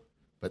 whoa,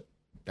 but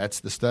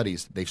that's the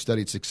studies. They've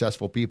studied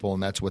successful people,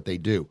 and that's what they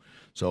do.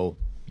 So,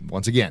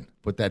 once again,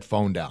 put that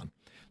phone down.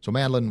 So,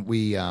 Madeline,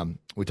 we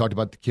talked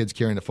about the kids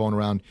carrying the phone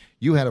around.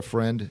 You had a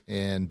friend,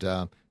 and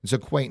it's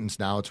an acquaintance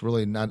now. It's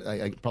really not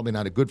probably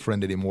not a good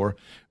friend anymore.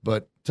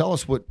 But tell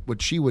us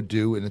what she would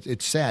do, and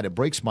it's sad. It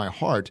breaks my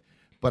heart.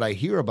 But I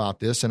hear about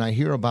this, and I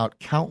hear about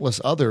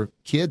countless other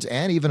kids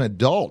and even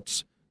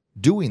adults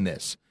doing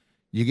this.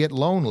 You get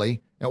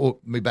lonely. Well,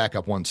 let me back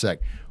up one sec.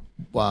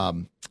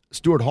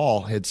 Stuart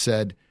Hall had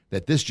said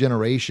that this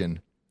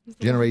generation,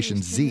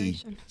 Generation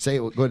Z, say it.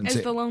 Go ahead and is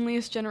say the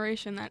loneliest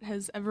generation that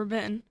has ever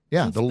been.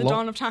 Yeah, since the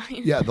dawn of time.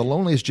 Yeah, the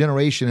loneliest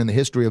generation in the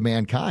history of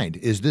mankind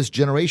is this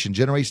generation,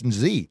 Generation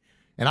Z.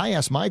 And I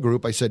asked my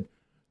group, I said,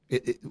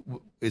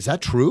 is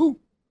that true?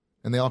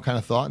 And they all kind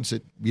of thought and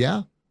said,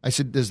 yeah. I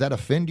said, does that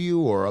offend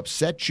you or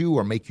upset you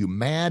or make you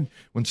mad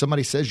when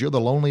somebody says you're the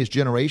loneliest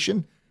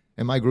generation?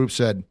 And my group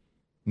said,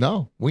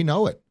 no, we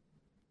know it.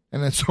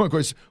 And then someone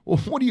goes, well,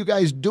 what are you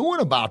guys doing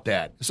about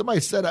that?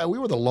 Somebody said we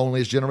were the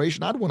loneliest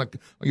generation. I'd want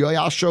to,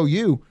 I'll show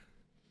you.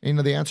 And you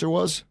know the answer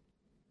was?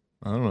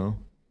 I don't know.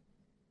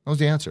 That was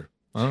the answer.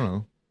 I don't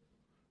know.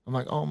 I'm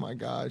like, oh my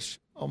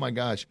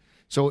gosh.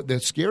 So the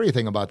scary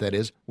thing about that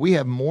is we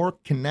have more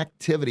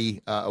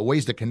connectivity,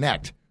 ways to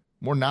connect,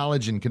 more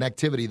knowledge and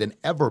connectivity than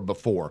ever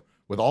before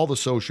with all the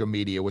social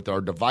media, with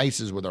our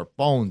devices, with our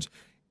phones.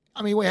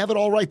 I mean, we have it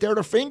all right there at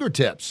our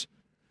fingertips.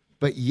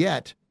 But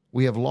yet,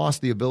 we have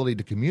lost the ability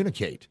to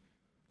communicate.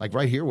 Like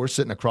right here, we're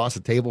sitting across the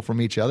table from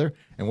each other,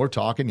 and we're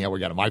talking. Yeah, we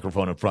got a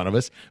microphone in front of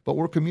us, but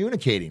we're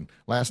communicating.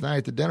 Last night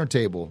at the dinner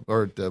table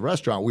or at the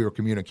restaurant, we were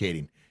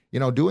communicating,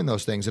 doing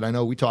those things. And I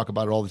know we talk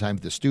about it all the time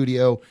at the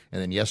studio,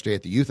 and then yesterday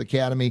at the Youth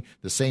Academy,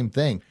 the same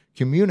thing,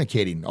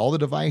 communicating. All the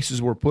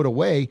devices were put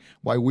away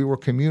while we were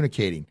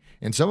communicating.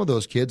 And some of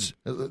those kids,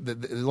 they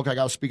look like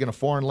I was speaking a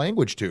foreign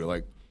language too,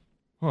 like,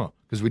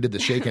 because we did the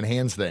shaking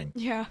hands thing.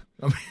 Yeah.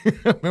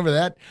 Remember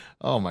that?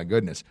 Oh, my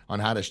goodness. On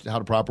how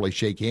to properly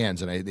shake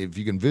hands. And if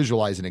you can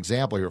visualize an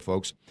example here,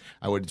 folks,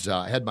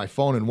 I had my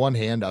phone in one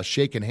hand. I was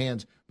shaking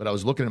hands, but I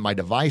was looking at my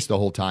device the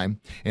whole time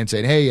and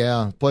saying, hey,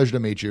 yeah, pleasure to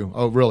meet you.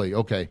 Oh, really?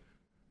 Okay.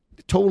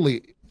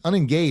 Totally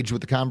unengaged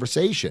with the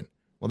conversation.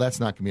 Well, that's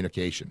not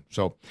communication.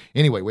 So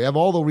anyway, we have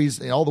all the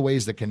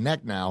ways to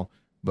connect now,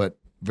 but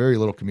very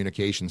little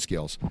communication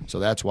skills. So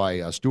that's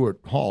why Stuart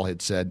Hall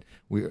had said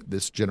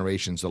this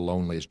generation's the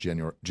loneliest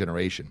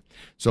generation.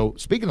 So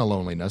speaking of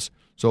loneliness,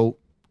 so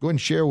go ahead and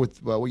share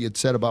with what you had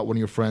said about one of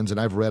your friends, and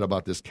I've read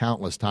about this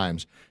countless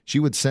times. She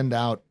would send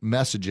out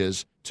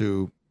messages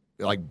to,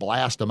 like,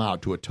 blast them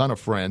out to a ton of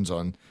friends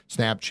on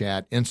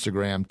Snapchat,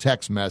 Instagram,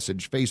 text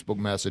message, Facebook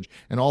message,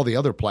 and all the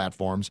other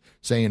platforms,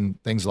 saying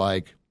things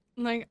like,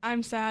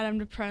 I'm sad, I'm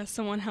depressed,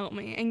 someone help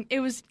me. And it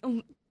was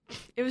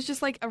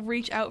just like a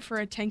reach out for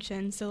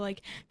attention. So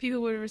like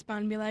people would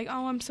respond and be like,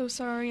 oh, I'm so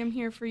sorry, I'm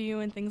here for you,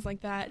 and things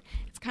like that.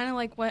 It's kind of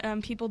like what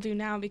people do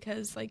now,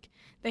 because like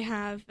they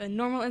have a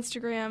normal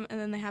Instagram and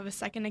then they have a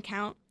second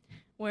account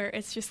where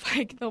it's just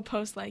like they'll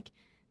post like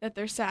that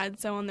they're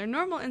sad. So on their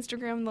normal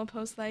Instagram they'll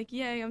post like,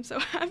 yay, I'm so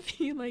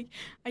happy, like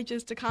I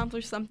just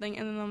accomplished something.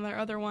 And then on their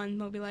other one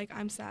they'll be like,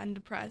 I'm sad and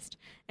depressed.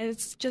 And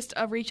it's just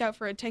a reach out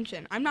for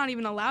attention. I'm not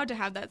even allowed to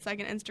have that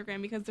second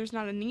Instagram because there's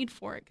not a need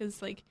for it,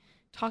 because like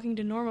talking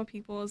to normal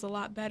people is a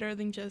lot better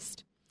than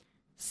just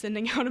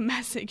sending out a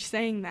message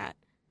saying that.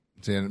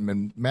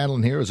 And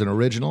Madeline here is an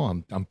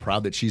original. I'm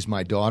proud that she's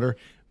my daughter.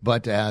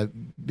 But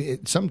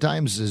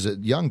sometimes as a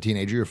young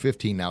teenager, you're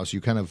 15 now, so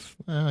you kind of,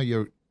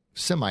 you're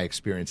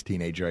semi-experienced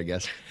teenager, I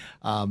guess.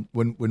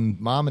 When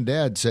mom and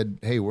dad said,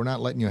 hey, we're not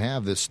letting you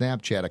have this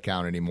Snapchat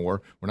account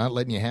anymore, we're not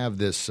letting you have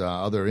this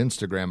other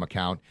Instagram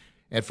account,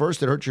 at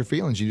first it hurt your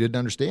feelings. You didn't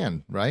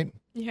understand, right?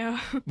 Yeah.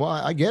 Well,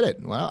 I get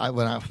it. Well,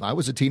 when I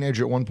was a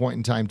teenager at one point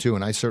in time, too,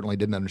 and I certainly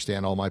didn't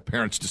understand all my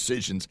parents'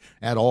 decisions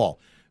at all.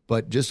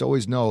 But just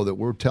always know that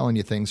we're telling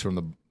you things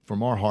from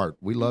our heart.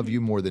 We love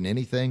you more than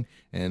anything,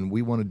 and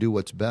we want to do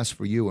what's best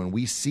for you. And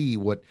we see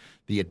what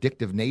the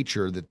addictive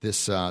nature that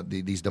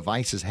these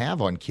devices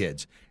have on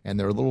kids, and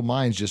their little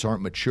minds just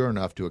aren't mature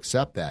enough to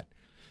accept that.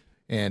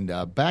 And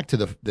back to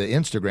the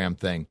Instagram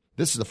thing,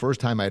 this is the first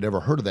time I'd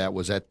ever heard of that,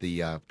 was at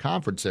the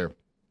conference there.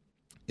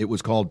 It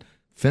was called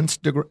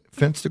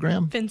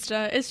Finstagram?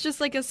 Finsta. It's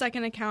just like a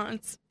second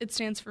account. It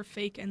stands for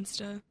fake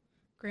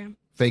Instagram.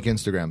 Fake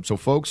Instagram. So,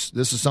 folks,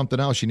 this is something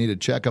else you need to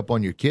check up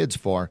on your kids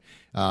for.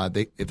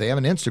 If they have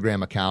an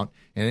Instagram account,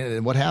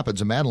 and what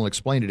happens, and Madeline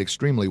explained it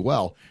extremely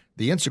well,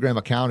 the Instagram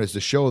account is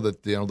to show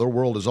that their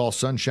world is all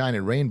sunshine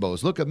and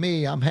rainbows. Look at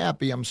me. I'm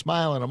happy. I'm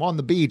smiling. I'm on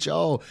the beach.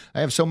 Oh,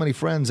 I have so many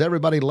friends.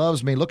 Everybody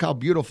loves me. Look how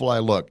beautiful I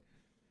look.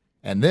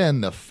 And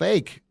then the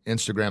fake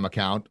Instagram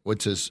account,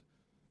 which is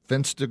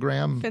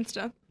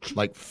Finsta.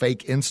 Like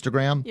fake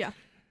Instagram. Yeah.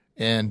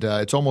 And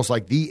it's almost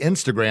like the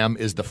Instagram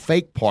is the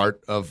fake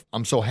part of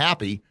I'm so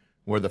happy,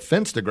 where the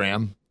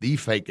Finstagram, the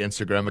fake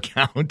Instagram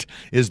account,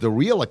 is the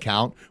real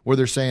account where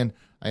they're saying,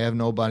 I have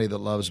nobody that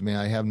loves me.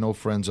 I have no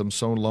friends. I'm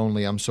so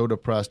lonely. I'm so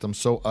depressed. I'm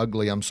so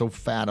ugly. I'm so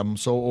fat. I'm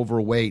so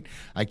overweight.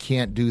 I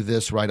can't do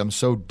this right. I'm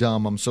so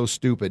dumb. I'm so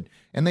stupid.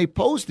 And they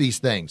post these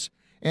things.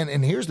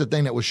 And here's the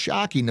thing that was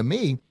shocking to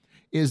me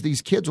is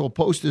these kids will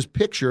post this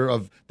picture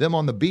of them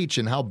on the beach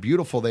and how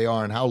beautiful they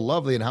are and how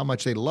lovely and how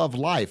much they love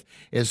life.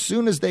 As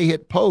soon as they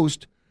hit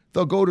post,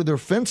 they'll go to their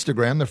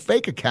Finstagram, their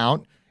fake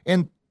account,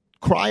 and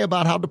cry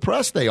about how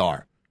depressed they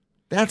are.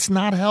 That's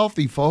not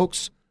healthy,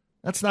 folks.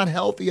 That's not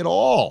healthy at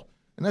all.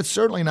 And that's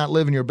certainly not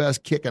living your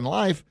best kick in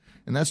life.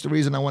 And that's the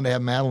reason I wanted to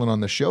have Madeline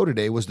on the show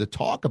today, was to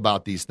talk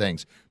about these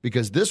things,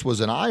 because this was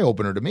an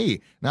eye-opener to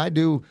me. And I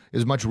do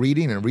as much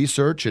reading and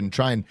research and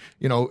try and,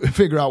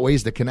 figure out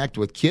ways to connect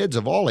with kids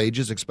of all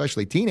ages,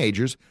 especially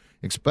teenagers,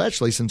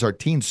 especially since our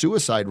teen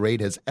suicide rate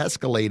has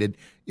escalated,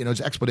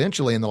 it's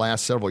exponentially in the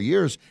last several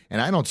years.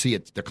 And I don't see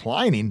it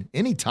declining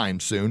anytime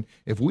soon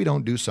if we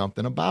don't do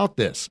something about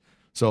this.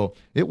 So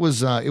it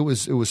was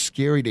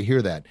scary to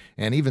hear that.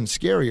 And even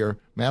scarier,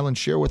 Madeline,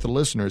 share with the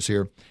listeners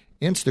here,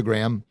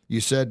 Instagram, you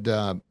said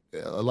a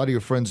lot of your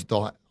friends,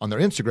 on their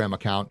Instagram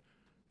account,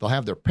 they'll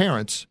have their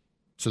parents,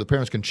 so the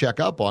parents can check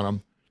up on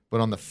them.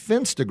 But on the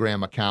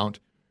Finstagram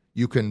account,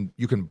 you can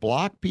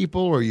block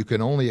people, or you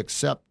can only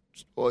accept.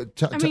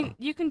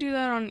 You can do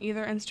that on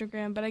either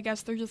Instagram, but I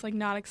guess they're just like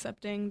not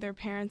accepting their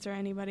parents or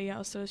anybody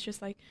else. So it's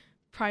just like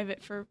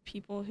private for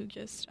people who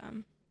just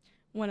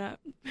want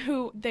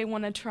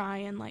to try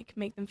and like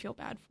make them feel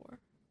bad for,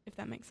 if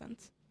that makes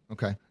sense.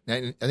 Okay.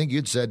 I think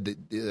you'd said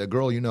that a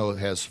girl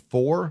has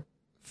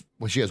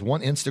she has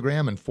one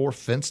Instagram and 4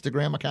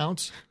 Finstagram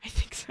accounts? I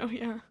think so,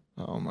 yeah.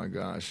 Oh, my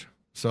gosh.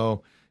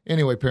 So,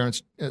 anyway,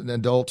 parents and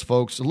adults,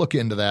 folks, look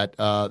into that.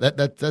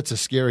 That's a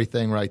scary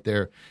thing right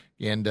there.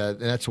 And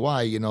that's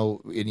why,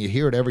 and you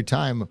hear it every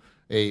time,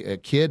 a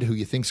kid who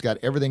you think's got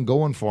everything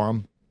going for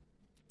him,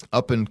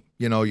 up and,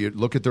 you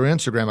look at their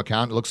Instagram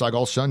account, it looks like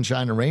all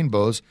sunshine and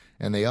rainbows,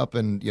 and they up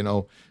and,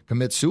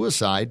 commit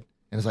suicide.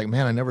 And it's like,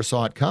 man, I never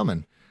saw it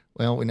coming.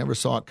 Well, we never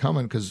saw it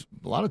coming because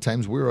a lot of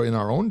times we're in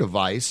our own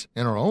device,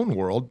 in our own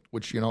world,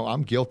 which,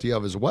 I'm guilty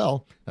of as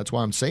well. That's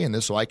why I'm saying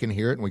this, so I can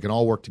hear it and we can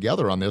all work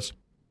together on this.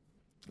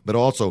 But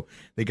also,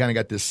 they kind of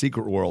got this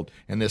secret world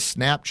and this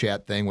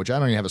Snapchat thing, which I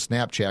don't even have a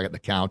Snapchat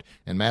account,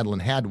 and Madeline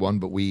had one,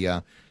 but we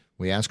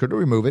asked her to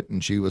remove it,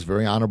 and she was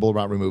very honorable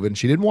about removing it. And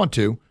she didn't want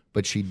to,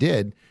 but she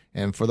did.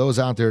 And for those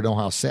out there who know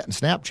how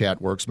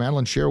Snapchat works,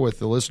 Madeline, share with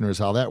the listeners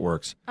how that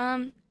works.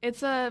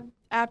 It's a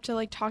app to,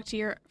 like, talk to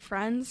your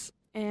friends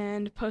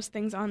and post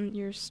things on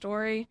your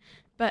story,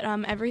 but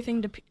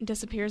everything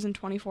disappears in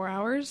 24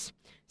 hours.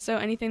 So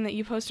anything that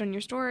you post on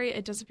your story,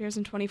 it disappears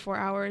in 24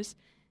 hours.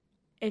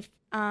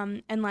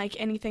 And like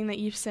anything that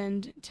you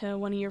send to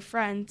one of your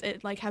friends,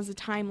 it like has a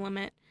time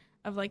limit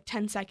of like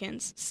 10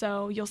 seconds.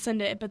 So you'll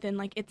send it, but then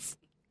like it's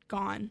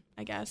gone,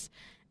 I guess.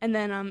 And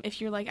then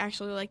if you're like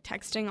actually like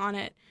texting on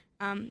it,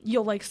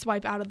 you'll like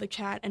swipe out of the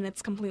chat and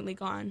it's completely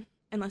gone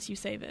unless you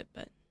save it.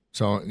 But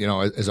so,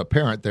 as a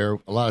parent there,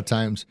 a lot of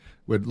times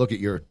we'd look at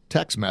your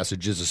text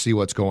messages to see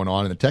what's going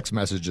on, and the text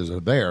messages are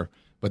there,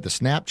 but the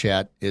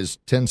Snapchat is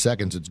 10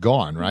 seconds, it's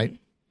gone, right?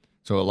 Mm-hmm.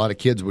 So a lot of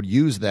kids would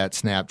use that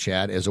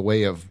Snapchat as a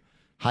way of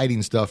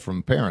hiding stuff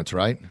from parents,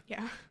 right?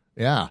 Yeah.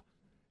 Yeah.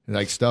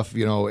 Like stuff,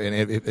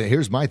 and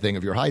here's my thing.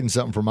 If you're hiding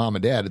something from mom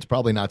and dad, it's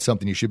probably not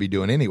something you should be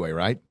doing anyway,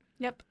 right?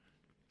 Yep.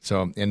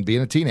 So, and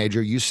being a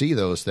teenager, you see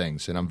those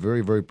things, and I'm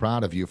very, very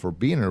proud of you for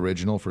being an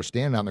original, for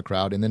standing out in the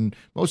crowd, and then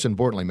most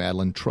importantly,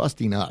 Madeline,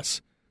 trusting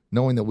us,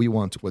 knowing that we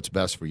want what's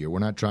best for you. We're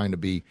not trying to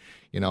be,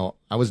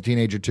 I was a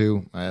teenager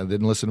too. I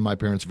didn't listen to my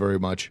parents very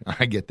much.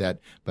 I get that,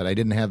 but I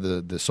didn't have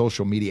the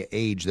social media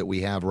age that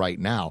we have right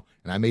now,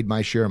 and I made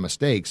my share of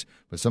mistakes,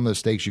 but some of the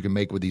mistakes you can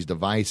make with these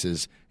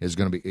devices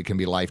it can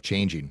be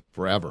life-changing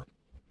forever.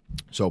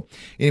 So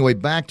anyway,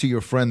 back to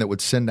your friend that would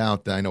send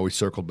out, I know we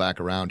circled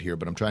back around here,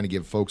 but I'm trying to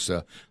give folks,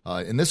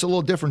 and this is a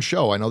little different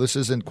show. I know this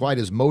isn't quite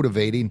as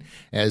motivating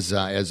as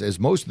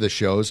most of the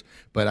shows,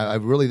 but I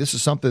really, this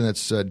is something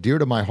that's dear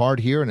to my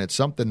heart here, and it's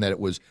something that it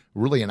was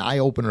really an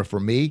eye-opener for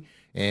me.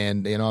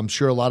 And, I'm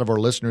sure a lot of our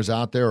listeners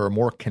out there are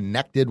more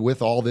connected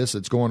with all this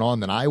that's going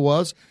on than I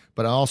was.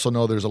 but I also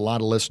know there's a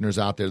lot of listeners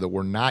out there that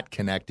were not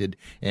connected,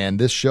 and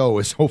this show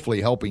is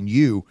hopefully helping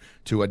you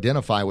to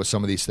identify with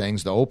some of these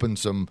things, to open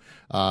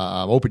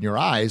your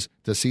eyes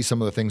to see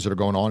some of the things that are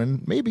going on,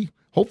 and maybe,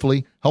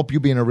 hopefully, help you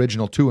be an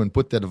original too and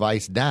put the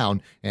device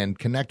down and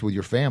connect with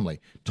your family,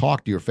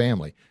 talk to your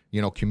family,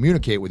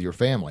 communicate with your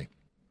family,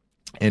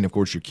 and of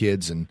course your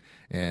kids and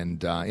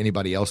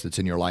anybody else that's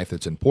in your life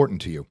that's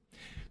important to you.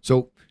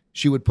 So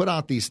she would put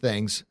out these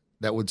things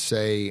that would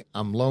say,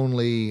 I'm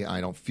lonely,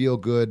 I don't feel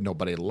good,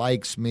 nobody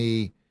likes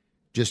me,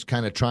 just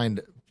kind of trying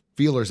to,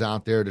 feelers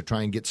out there to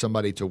try and get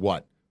somebody to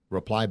what?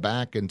 Reply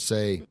back and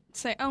say,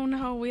 oh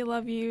no, we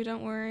love you,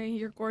 don't worry,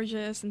 you're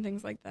gorgeous, and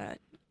things like that.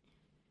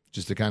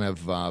 Just to kind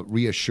of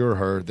reassure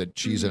her that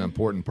she's an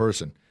important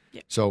person.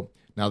 Yeah. So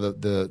now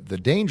the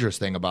dangerous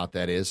thing about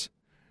that is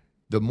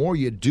the more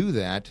you do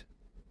that,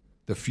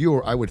 the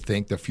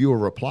fewer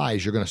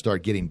replies you're going to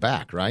start getting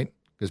back, right?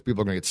 Because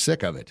people are going to get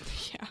sick of it.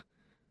 Yeah.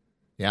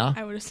 Yeah?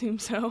 I would assume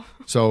so.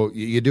 So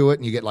you do it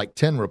and you get like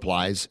 10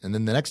 replies, and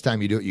then the next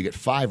time you do it, you get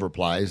 5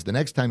 replies. The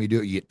next time you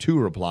do it, you get 2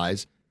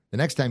 replies. The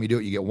next time you do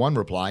it, you get 1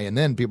 reply, and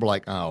then people are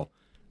like, oh,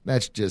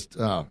 that's just,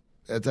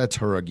 that's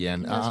her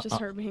again. That's just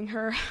her being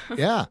her.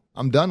 Yeah,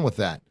 I'm done with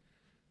that.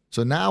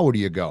 So now where do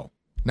you go?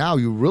 Now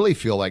you really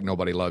feel like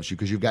nobody loves you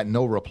because you've got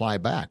no reply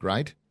back,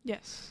 right?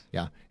 Yes.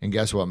 Yeah. And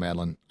guess what,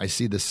 Madeline? I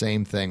see the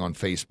same thing on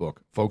Facebook.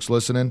 Folks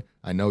listening,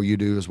 I know you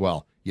do as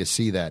well. You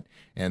see that.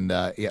 And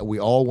we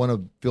all want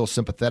to feel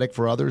sympathetic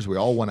for others. We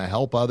all want to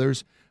help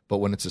others. But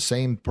when it's the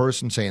same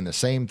person saying the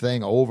same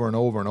thing over and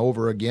over and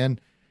over again,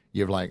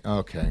 you're like,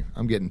 okay,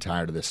 I'm getting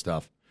tired of this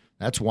stuff.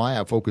 That's why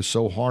I focus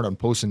so hard on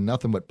posting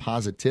nothing but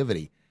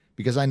positivity,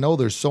 because I know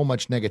there's so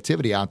much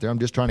negativity out there. I'm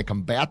just trying to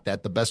combat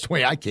that the best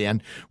way I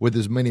can with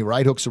as many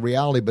right hooks of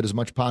reality, but as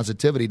much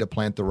positivity to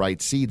plant the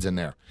right seeds in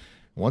there.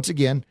 Once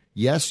again,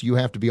 yes, you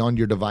have to be on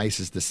your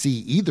devices to see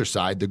either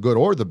side, the good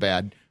or the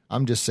bad.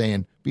 I'm just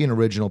saying, be an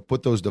original,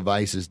 put those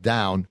devices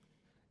down,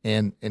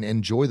 and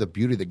enjoy the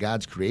beauty that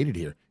God's created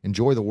here.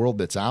 Enjoy the world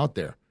that's out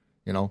there.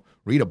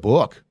 Read a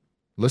book,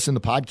 listen to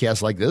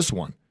podcasts like this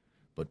one.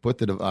 But put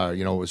the,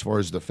 as far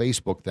as the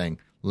Facebook thing,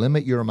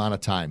 limit your amount of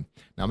time.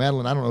 Now,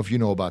 Madeline, I don't know if you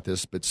know about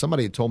this, but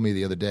somebody had told me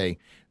the other day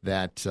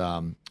that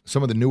some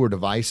of the newer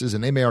devices,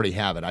 and they may already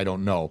have it, I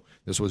don't know.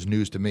 This was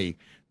news to me.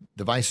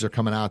 Devices are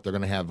coming out. They're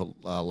going to have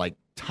like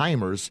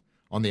timers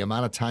on the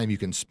amount of time you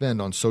can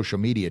spend on social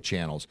media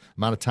channels,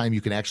 amount of time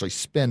you can actually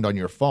spend on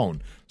your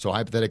phone. So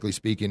hypothetically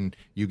speaking,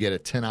 you get a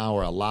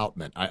 10-hour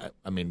allotment.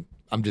 I mean,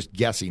 I'm just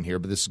guessing here,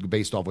 but this is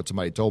based off what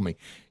somebody told me.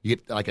 You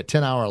get like a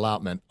 10-hour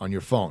allotment on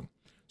your phone.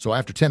 So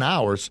after 10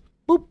 hours,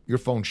 boop, your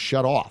phone's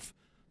shut off.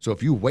 So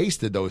if you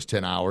wasted those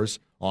 10 hours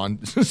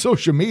on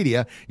social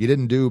media, you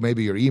didn't do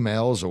maybe your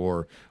emails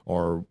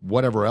or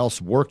whatever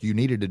else work you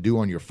needed to do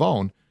on your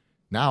phone,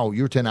 now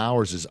your 10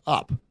 hours is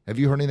up. Have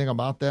you heard anything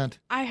about that?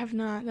 I have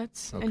not.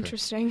 That's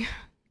interesting.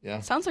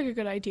 Yeah. Sounds like a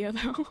good idea,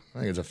 though. I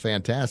think it's a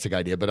fantastic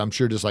idea, but I'm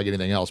sure just like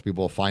anything else,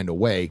 people will find a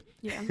way.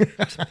 Yeah,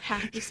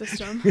 hack the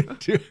system.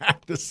 To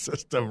hack the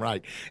system,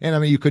 right. And, I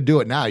mean, you could do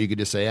it now. You could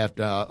just say, I'm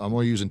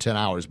only using 10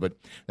 hours, but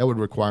that would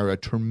require a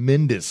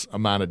tremendous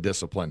amount of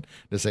discipline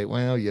to say,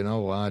 well, you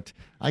know what,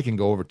 I can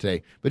go over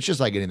today. But it's just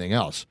like anything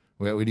else.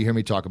 When you hear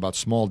me talk about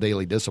small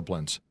daily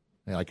disciplines,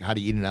 like how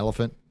do you eat an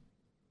elephant?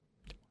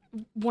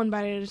 One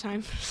bite at a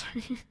time.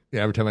 Sorry.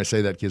 Yeah, every time I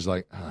say that, kids are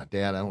like,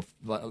 Dad,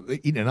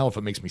 eating an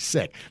elephant makes me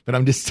sick. But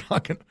I'm just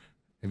talking.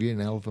 Have you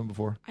eaten an elephant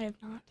before? I have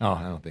not. Oh,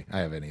 I don't think I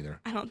haven't either.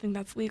 I don't think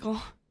that's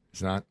legal.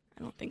 It's not?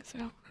 I don't think so.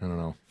 I don't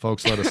know.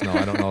 Folks, let us know.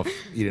 I don't know if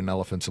eating an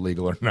elephant's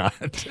illegal or not.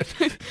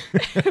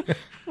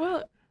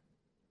 Well,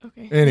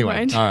 okay.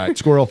 Anyway, all right,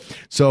 squirrel.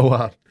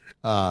 So,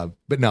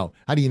 but no,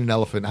 how do you eat an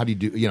elephant? How do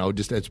you do,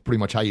 just it's pretty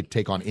much how you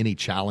take on any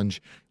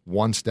challenge,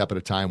 one step at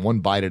a time, one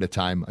bite at a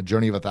time. A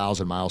journey of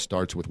 1,000 miles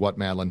starts with what,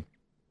 Madeline?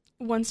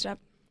 One step.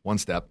 One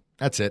step.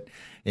 That's it.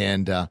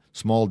 And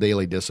small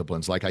daily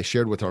disciplines. Like I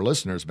shared with our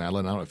listeners,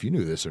 Madeline, I don't know if you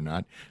knew this or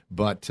not,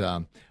 but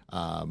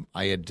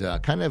I had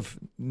kind of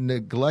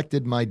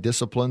neglected my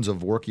disciplines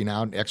of working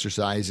out and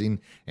exercising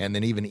and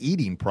then even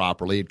eating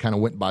properly. It kind of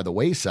went by the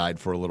wayside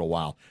for a little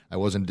while. I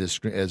wasn't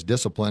as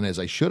disciplined as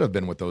I should have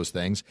been with those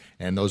things.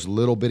 And those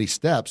little bitty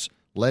steps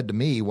led to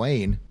me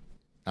weighing,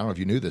 I don't know if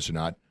you knew this or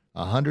not,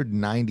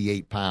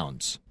 198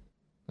 pounds.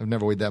 I've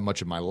never weighed that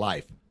much in my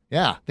life.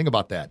 Yeah, think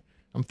about that.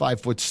 I'm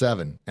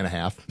 5'7.5".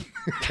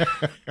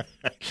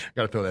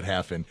 Got to throw that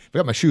half in. If I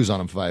got my shoes on,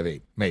 I'm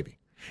 5'8", maybe.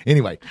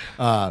 Anyway,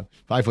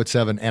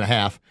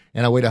 5'7.5",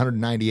 and I weighed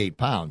 198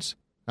 pounds.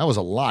 That was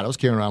a lot. I was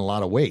carrying around a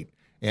lot of weight,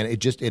 and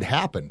it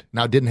happened.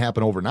 Now, it didn't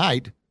happen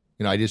overnight.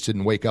 I just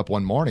didn't wake up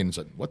one morning and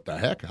said, what the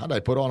heck? How did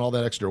I put on all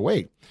that extra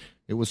weight?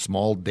 It was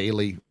small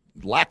daily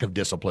lack of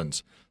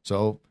disciplines.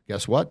 So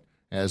guess what?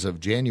 As of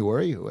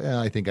January,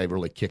 I think I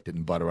really kicked it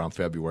in butt around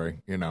February,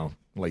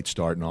 late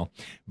start and all.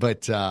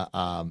 But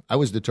I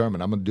was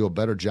determined. I'm going to do a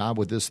better job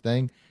with this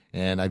thing,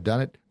 and I've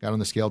done it. Got on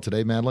the scale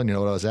today, Madeline. You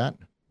know what I was at?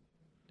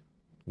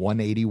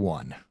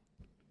 181.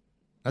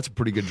 That's a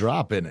pretty good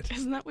drop, isn't it?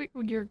 Isn't that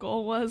what your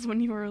goal was when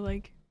you were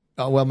like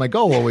Well, my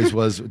goal always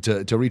was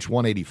to reach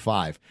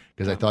 185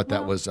 because I thought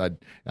that was, I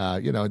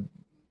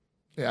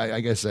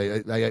guess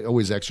I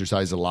always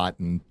exercised a lot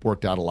and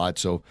worked out a lot,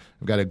 so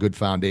I've got a good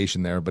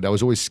foundation there. But I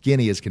was always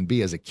skinny as can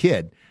be as a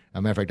kid. As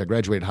a matter of fact, I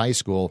graduated high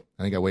school.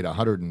 I think I weighed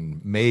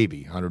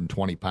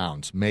 120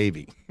 pounds,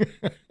 maybe.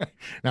 And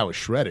I was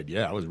shredded.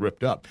 Yeah, I was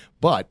ripped up.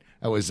 But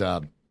I was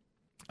it.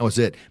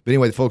 But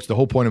anyway, folks, the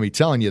whole point of me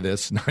telling you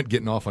this, not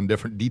getting off on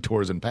different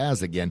detours and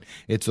paths again,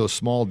 it's those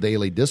small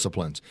daily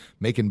disciplines,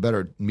 making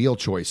better meal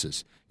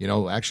choices,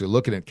 actually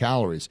looking at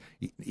calories,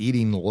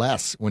 eating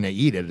less when they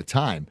eat at a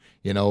time,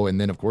 and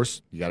then, of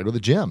course, you got to go to the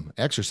gym,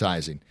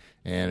 exercising.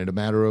 And in a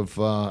matter of,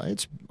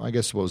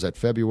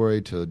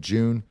 February to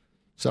June,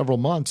 several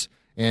months.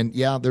 And,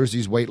 yeah, there's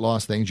these weight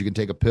loss things. You can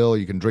take a pill.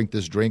 You can drink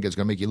this drink. It's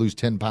going to make you lose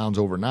 10 pounds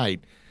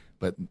overnight.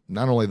 But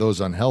not only are those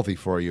unhealthy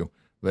for you,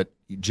 but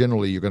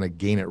generally you're going to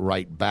gain it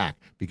right back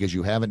because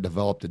you haven't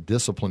developed a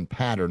disciplined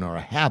pattern or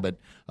a habit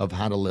of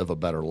how to live a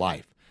better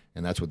life.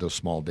 And that's what those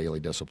small daily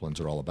disciplines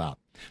are all about.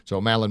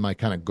 So, Madeline, my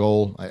kind of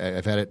goal,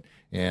 I've had it,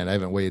 and I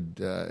haven't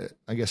weighed, I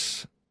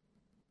don't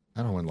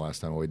know when the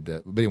last time I weighed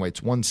that. But anyway,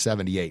 it's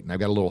 178. And I've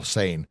got a little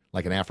saying,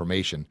 like an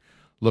affirmation,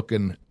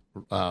 looking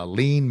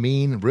lean,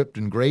 mean, ripped,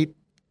 and great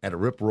at a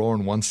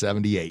rip-roaring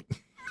 178.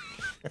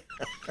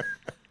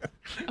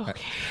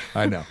 Okay.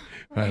 I know.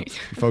 Right.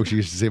 Folks, you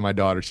used to see my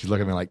daughter. She's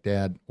looking at me like,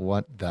 Dad,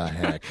 what the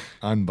heck?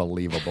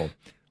 Unbelievable.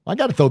 I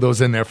got to throw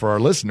those in there for our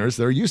listeners.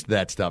 They're used to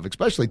that stuff,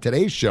 especially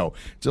today's show.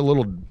 It's a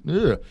little,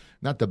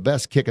 not the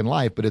best kick in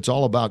life, but it's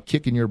all about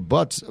kicking your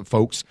butts,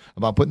 folks,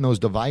 about putting those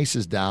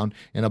devices down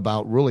and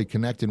about really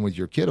connecting with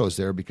your kiddos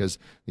there because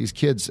these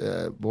kids,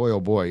 boy, oh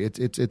boy,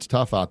 it's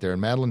tough out there. And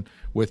Madeline,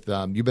 with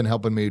you've been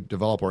helping me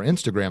develop our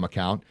Instagram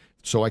account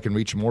so I can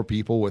reach more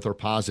people with our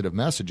positive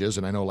messages.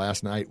 And I know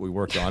last night we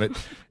worked on it.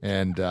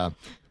 And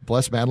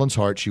bless Madeline's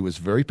heart, she was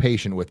very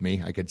patient with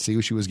me. I could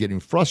see she was getting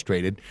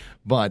frustrated,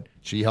 but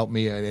she helped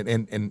me.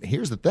 And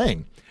here's the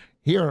thing.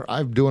 Here,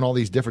 I'm doing all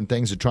these different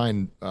things to try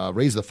and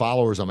raise the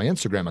followers on my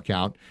Instagram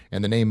account.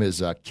 And the name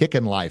is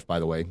Kickin' Life, by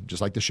the way,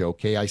 just like the show,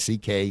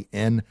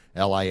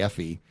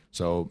 KICKNLIFE.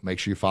 So make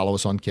sure you follow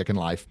us on Kickin'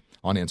 Life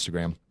on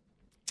Instagram.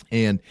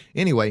 And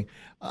anyway,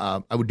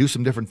 I would do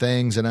some different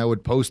things, and I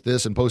would post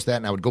this and post that,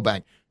 and I would go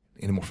back,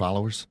 any more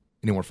followers?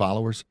 Any more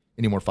followers?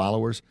 Any more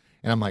followers?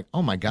 And I'm like,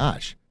 oh, my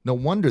gosh. No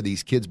wonder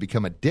these kids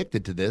become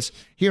addicted to this.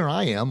 Here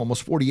I am,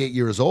 almost 48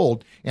 years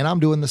old, and I'm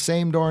doing the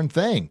same darn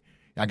thing.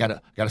 I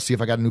gotta see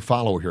if I got a new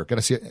follower here.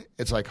 Gotta see.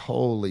 It's like,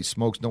 holy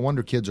smokes! No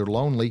wonder kids are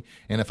lonely.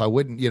 And if I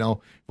wouldn't get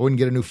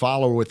a new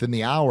follower within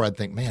the hour, I'd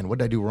think, man, what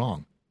did I do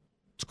wrong?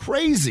 It's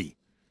crazy.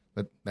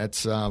 But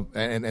that's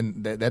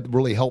that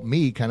really helped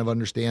me kind of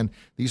understand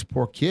these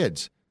poor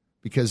kids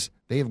because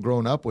they have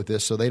grown up with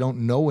this, so they don't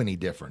know any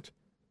different,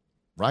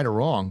 right or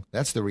wrong.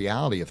 That's the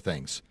reality of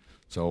things.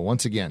 So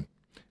once again,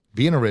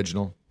 being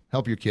original,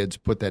 help your kids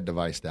put that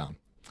device down.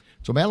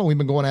 So Madeline, we've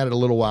been going at it a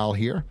little while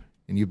here.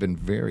 And you've been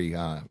very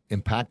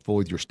impactful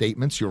with your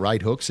statements, your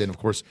right hooks. And, of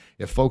course,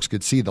 if folks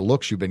could see the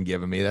looks you've been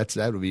giving me, that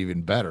would be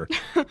even better.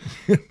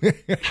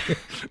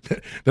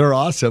 They're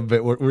awesome,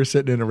 but we're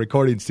sitting in a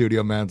recording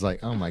studio. Man's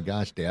like, oh, my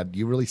gosh, Dad, do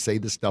you really say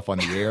this stuff on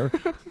the air?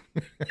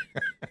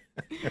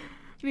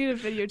 We need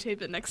to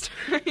videotape it next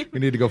time. We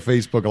need to go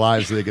Facebook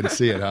Live so they can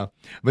see it, huh?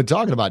 I've been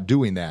talking about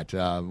doing that.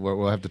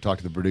 We'll have to talk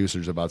to the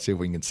producers about see if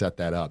we can set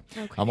that up.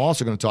 Okay. I'm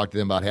also going to talk to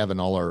them about having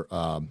all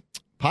our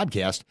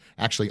podcast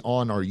actually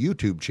on our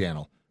YouTube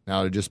channel. Now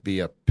it'll just be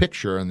a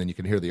picture, and then you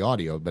can hear the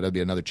audio, but it'll be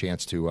another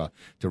chance to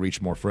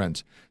reach more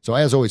friends. So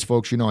as always,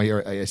 folks,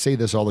 I say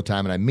this all the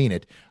time, and I mean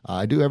it.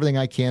 I do everything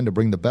I can to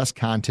bring the best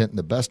content and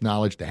the best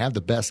knowledge, to have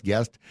the best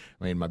guest.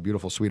 I mean, my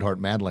beautiful sweetheart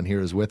Madeline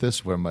here is with us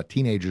from a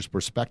teenager's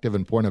perspective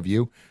and point of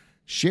view.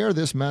 Share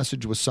this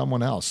message with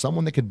someone else,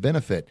 someone that could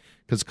benefit,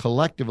 because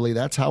collectively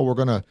that's how we're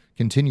going to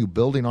continue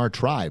building our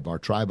tribe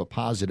of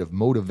positive,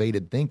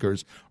 motivated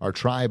thinkers, our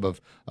tribe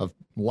of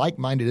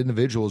like-minded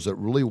individuals that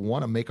really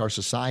want to make our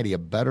society a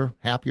better,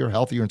 happier,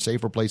 healthier, and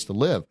safer place to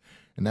live.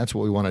 And that's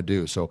what we want to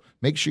do. So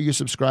make sure you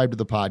subscribe to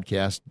the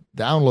podcast,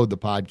 download the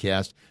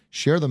podcast,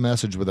 share the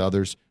message with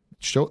others,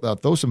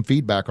 throw some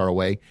feedback our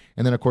way,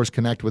 and then, of course,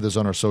 connect with us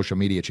on our social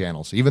media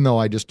channels. Even though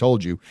I just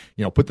told you,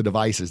 put the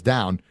devices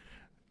down,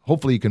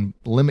 hopefully you can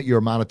limit your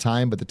amount of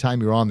time, but the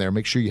time you're on there,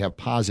 make sure you have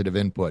positive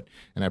input.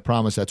 And I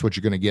promise that's what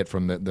you're going to get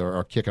from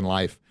our Kickin'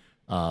 Life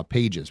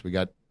pages. We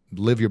got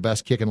Live Your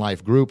Best Kickin'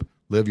 Life group,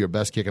 Live Your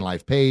Best Kickin'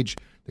 Life page,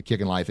 the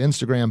Kickin' Life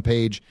Instagram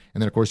page,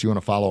 and then, of course, you want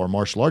to follow our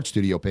martial arts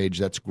studio page.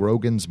 That's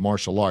Grogan's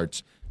Martial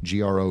Arts,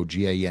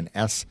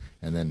 GROGANS,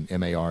 and then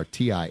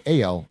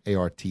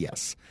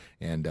MARTIALARTS.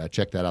 And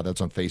check that out.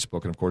 That's on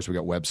Facebook. And, of course, we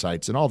got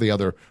websites and all the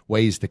other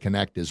ways to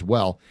connect as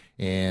well.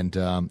 And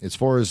as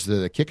far as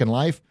the Kickin'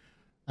 Life,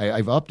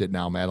 I've upped it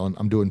now, Madeline.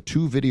 I'm doing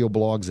 2 video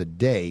blogs a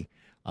day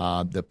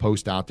that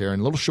post out there,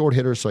 and little short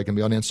hitters so I can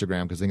be on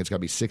Instagram because I think it's got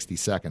to be 60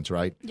 seconds,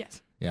 right?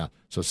 Yes. Yeah,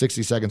 so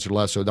 60 seconds or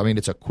less. So, I mean,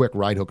 it's a quick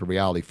right hook of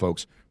reality,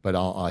 folks. But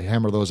I'll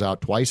hammer those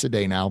out twice a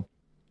day now.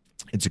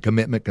 It's a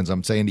commitment because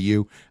I'm saying to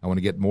you, I want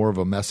to get more of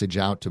a message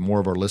out to more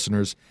of our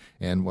listeners.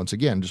 And once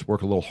again, just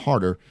work a little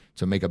harder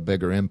to make a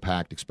bigger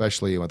impact,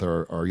 especially with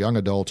our young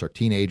adults, our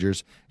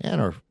teenagers,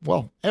 and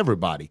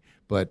everybody.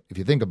 But if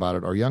you think about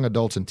it, our young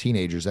adults and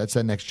teenagers, that's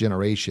that next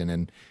generation.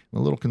 And I'm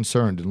a little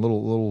concerned and a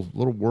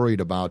little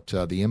worried about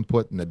the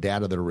input and the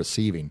data they're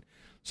receiving.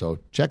 So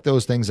check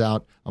those things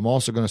out. I'm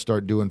also going to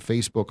start doing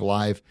Facebook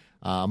Live.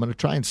 I'm going to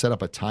try and set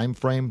up a time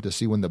frame to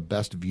see when the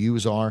best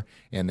views are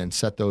and then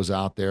set those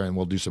out there, and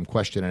we'll do some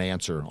question and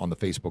answer on the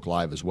Facebook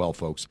Live as well,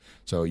 folks.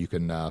 So you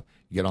can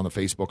get on the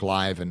Facebook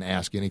Live and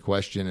ask any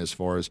question as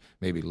far as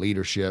maybe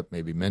leadership,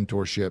 maybe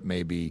mentorship,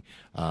 maybe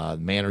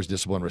manners,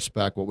 discipline,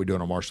 respect, what we do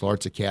in our martial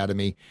arts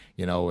academy,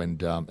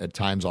 and at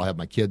times I'll have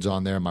my kids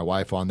on there, my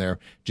wife on there,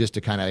 just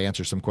to kind of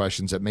answer some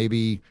questions that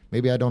maybe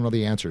I don't know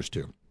the answers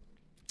to.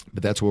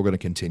 But that's what we're going to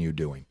continue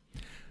doing.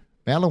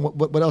 Madeline,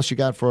 what else you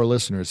got for our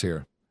listeners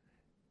here?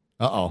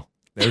 Uh-oh.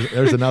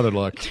 There's another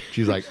look.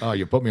 She's like, oh,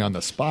 you put me on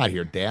the spot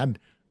here, Dad.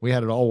 We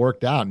had it all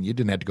worked out, and you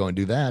didn't have to go and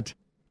do that.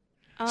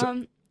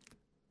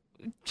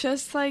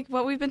 Just like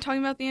what we've been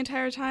talking about the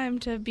entire time,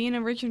 to be an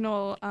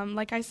original.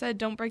 Like I said,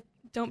 don't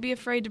be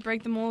afraid to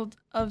break the mold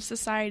of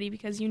society,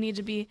 because you need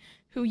to be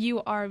who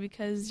you are,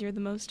 because you're the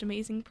most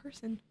amazing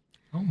person.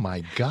 Oh,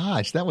 my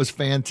gosh. That was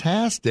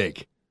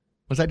fantastic.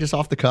 Was that just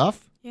off the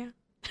cuff? Yeah.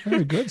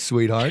 Very good,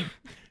 sweetheart.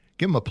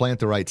 Give him a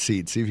plant the right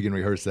seed. See if you can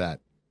rehearse that.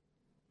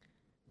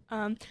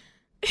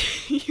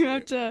 You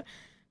have to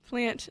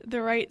plant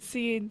the right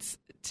seeds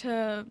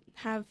to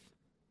have.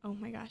 Oh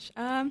my gosh.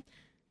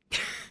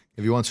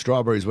 If you want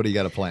strawberries, what do you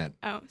got to plant?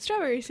 Oh,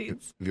 strawberry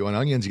seeds. If you want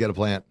onions, you got to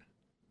plant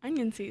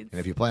onion seeds. And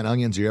if you plant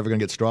onions, are you ever going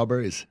to get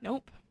strawberries?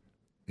 Nope.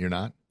 You're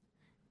not?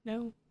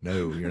 No.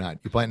 No, you're not.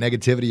 You plant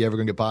negativity, you ever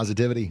going to get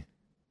positivity?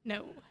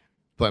 No.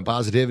 Plant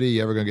positivity,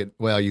 you ever going to get,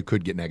 well, you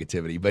could get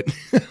negativity, but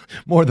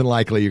more than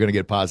likely you're going to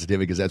get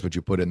positivity, because that's what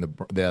you put in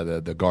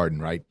the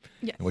garden, right?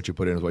 Yes. And what you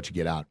put in is what you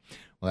get out.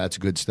 Well, that's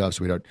good stuff,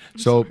 sweetheart.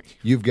 So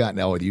you've got,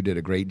 you did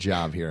a great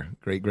job here.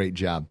 Great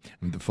job.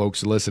 And the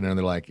folks listening,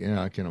 they're like,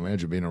 I can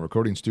imagine being in a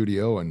recording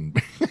studio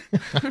and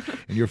and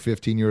you're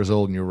 15 years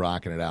old and you're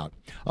rocking it out.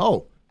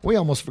 Oh, we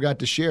almost forgot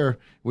to share.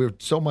 We were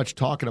so much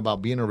talking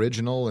about being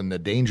original and the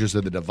dangers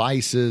of the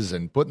devices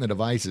and putting the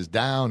devices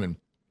down. And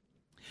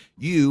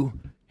you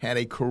had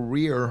a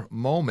career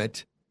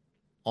moment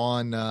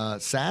on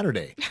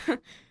Saturday.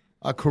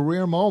 A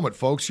career moment,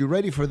 folks. You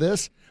ready for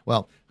this?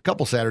 Well, a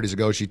couple Saturdays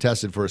ago, she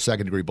tested for a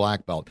second-degree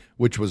black belt,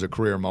 which was a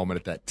career moment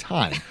at that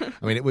time.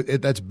 I mean,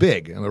 that's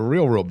big,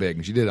 real big.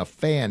 And she did a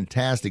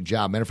fantastic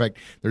job. Matter of fact,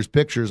 there's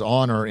pictures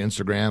on her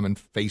Instagram and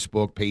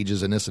Facebook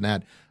pages and this and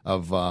that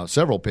of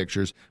several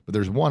pictures, but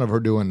there's one of her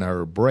doing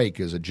her break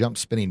as a jump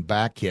spinning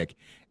back kick.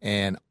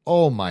 And,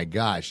 oh, my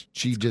gosh,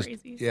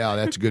 crazy. Yeah,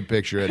 that's a good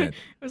picture, isn't it?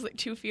 It was like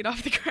 2 feet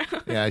off the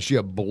ground. Yeah, she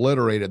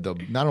obliterated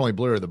not only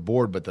obliterated the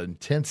board, but the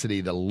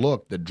intensity, the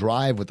look, the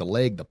drive with the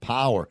leg, the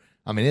power.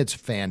 I mean, it's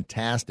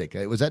fantastic.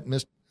 Was that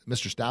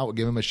Mr. Stout? We'll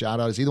give him a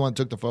shout-out. Is he the one that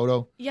took the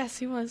photo? Yes,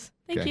 he was.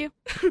 Thank you.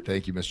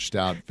 Thank you, Mr.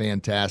 Stout.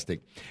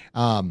 Fantastic.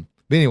 But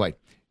anyway,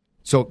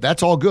 so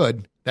that's all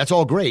good. That's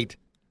all great,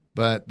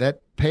 but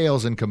that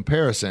pales in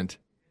comparison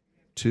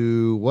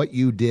to what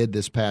you did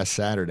this past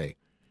Saturday.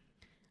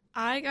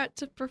 I got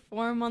to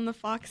perform on the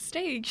Fox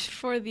stage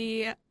for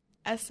the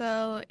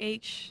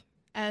SLHS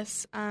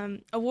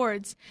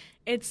awards.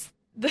 It's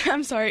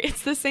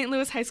the St.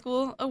 Louis High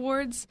School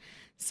Awards.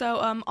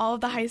 So all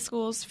of the high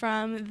schools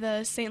from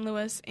the St.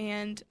 Louis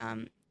and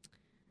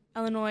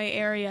Illinois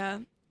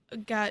area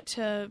got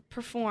to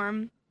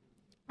perform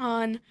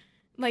on,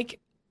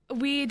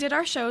 we did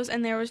our shows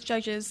and there was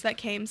judges that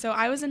came. So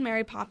I was in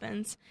Mary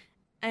Poppins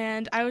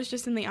and I was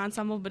just in the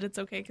ensemble, but it's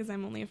okay because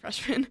I'm only a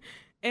freshman.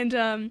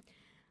 And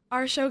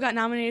our show got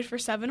nominated for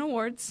 7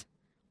 awards.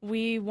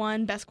 We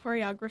won Best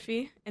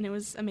Choreography, and it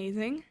was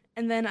amazing.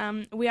 And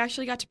then we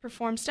actually got to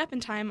perform Step in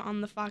Time on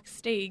the Fox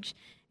stage,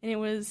 and it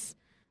was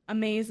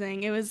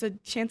amazing. It was a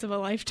chance of a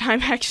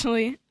lifetime,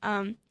 actually.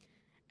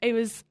 It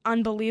was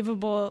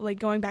unbelievable,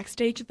 going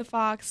backstage at the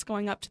Fox,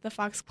 going up to the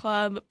Fox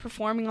Club,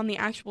 performing on the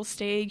actual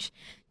stage.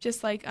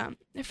 Just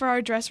for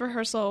our dress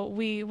rehearsal,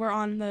 we were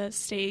on the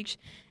stage,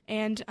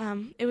 and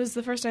it was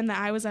the first time that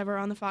I was ever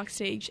on the Fox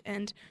stage.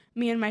 And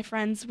me and my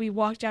friends, we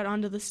walked out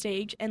onto the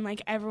stage,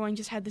 and everyone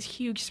just had this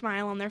huge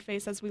smile on their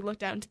face as we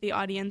looked out into the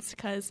audience,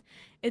 because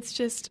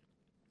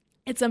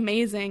it's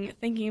amazing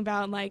thinking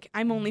about,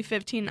 I'm only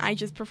 15, I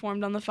just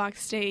performed on the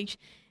Fox stage,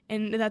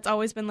 and that's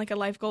always been, a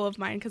life goal of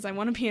mine, because I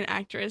want to be an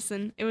actress,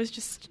 and it was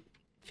just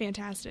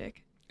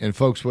fantastic. And,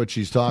 folks, what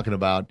she's talking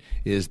about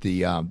is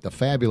the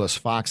fabulous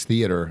Fox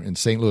Theater in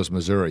St. Louis,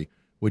 Missouri,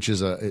 which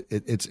is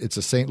it's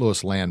a St.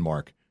 Louis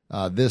landmark.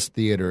 This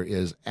theater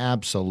is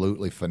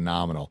absolutely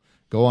phenomenal.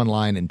 Go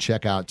online and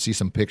see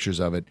some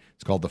pictures of it.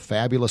 It's called the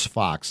Fabulous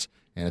Fox,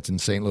 and it's in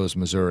St. Louis,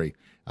 Missouri.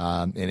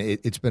 And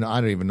it's been, I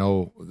don't even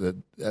know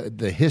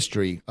the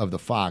history of the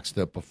Fox,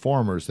 the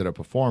performers that have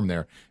performed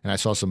there. And I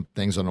saw some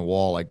things on the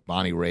wall like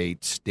Bonnie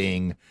Raitt,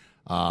 Sting,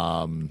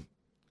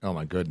 Oh,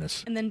 my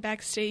goodness. And then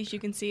backstage, you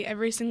can see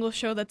every single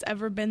show that's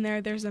ever been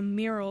there. There's a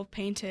mural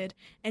painted,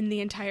 and the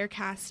entire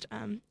cast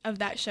of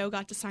that show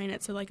got to sign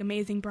it. So, like,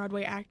 amazing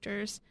Broadway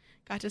actors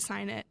got to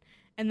sign it.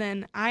 And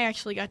then I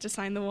actually got to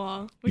sign the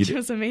wall, which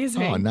was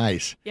amazing. Oh,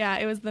 nice. Yeah,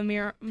 it was the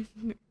mural.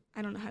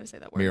 I don't know how to say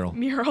that word.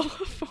 Mural.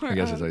 For, I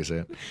guess that's how you say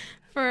it.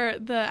 For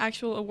the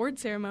actual award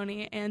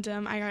ceremony, and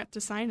I got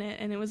to sign it,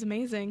 and it was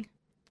amazing.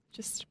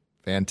 Just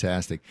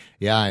fantastic.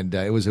 Yeah, and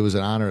it was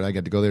an honor. I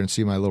got to go there and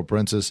see my little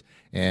princess,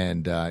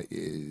 and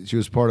she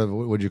was part of,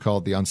 what would you call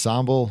it, the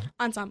ensemble?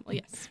 Ensemble,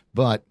 yes.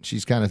 But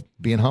she's kind of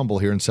being humble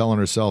here and selling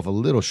herself a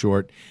little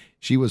short.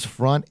 She was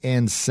front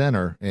and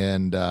center,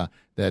 and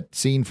that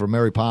scene from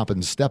Mary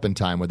Poppins Steppin'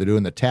 Time where they're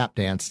doing the tap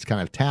dance, kind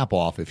of tap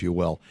off, if you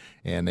will,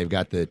 and they've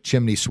got the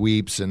chimney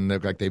sweeps, and they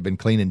look like they've been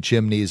cleaning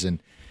chimneys,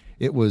 and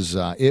it was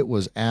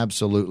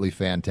absolutely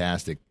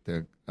fantastic.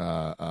 The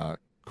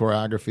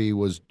choreography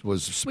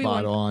was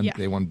spot on. Yeah.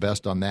 They won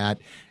best on that,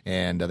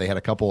 and they had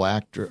a couple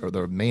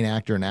the main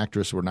actor and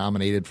actress were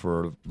nominated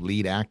for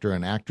lead actor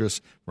and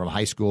actress from a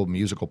high school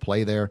musical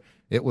play there.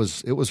 It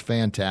was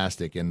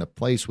fantastic, and the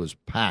place was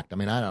packed. I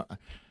mean,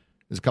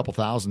 there's a couple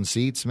thousand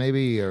seats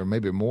maybe, or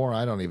maybe more.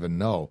 I don't even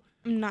know.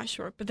 I'm not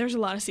sure, but there's a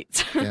lot of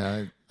seats.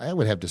 Yeah, I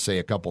would have to say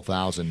a couple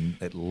thousand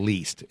at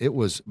least. It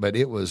was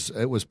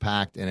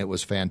packed, and it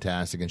was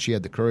fantastic. And she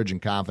had the courage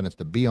and confidence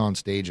to be on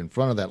stage in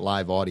front of that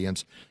live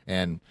audience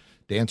and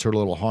dance her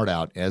little heart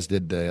out, as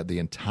did the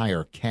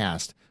entire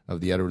cast of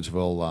the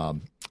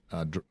Edwardsville.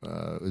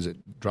 Is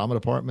it drama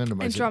department?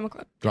 And drama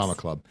club. Drama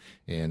club,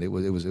 and it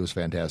was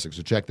fantastic.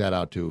 So check that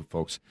out too,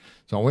 folks.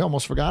 So we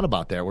almost forgot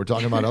about that. We're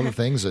talking about other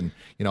things and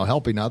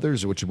helping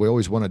others, which we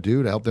always want to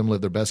do to help them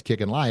live their best kick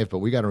in life. But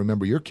we got to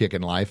remember your kick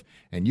in life,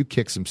 and you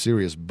kick some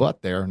serious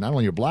butt there. Not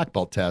only your black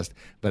belt test,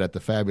 but at the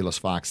fabulous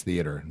Fox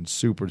Theater. And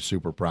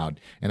super proud.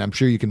 And I'm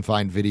sure you can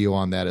find video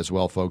on that as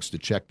well, folks, to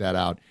check that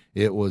out.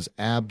 It was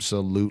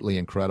absolutely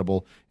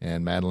incredible,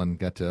 and Madeline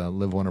got to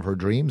live one of her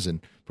dreams and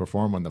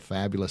perform on the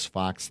fabulous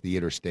Fox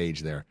Theater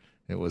stage there.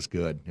 It was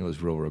good. It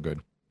was real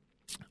good.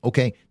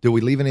 Okay, did we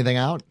leave anything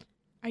out?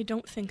 I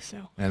don't think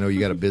so. I know you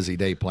got a busy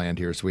day planned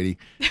here, sweetie.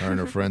 Her and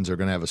her friends are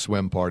going to have a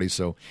swim party,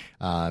 so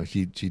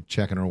she's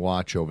checking her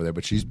watch over there.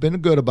 But she's been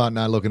good about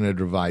not looking at her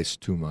device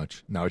too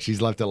much. No,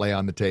 she's left it lay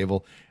on the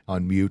table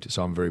on mute,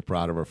 so I'm very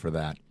proud of her for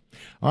that.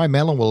 All right,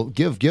 Madeline, well,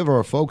 give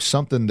our folks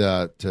something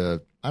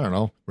to I don't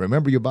know,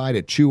 remember you by,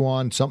 to chew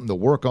on, something to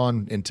work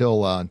on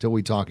until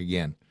we talk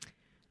again.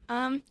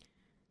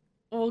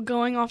 Well,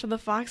 going off of the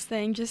Fox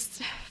thing,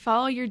 just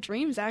follow your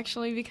dreams,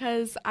 actually,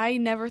 because I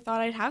never thought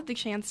I'd have the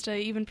chance to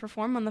even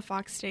perform on the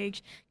Fox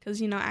stage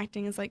because,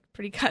 acting is,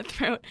 pretty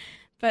cutthroat.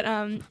 But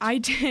I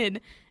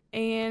did,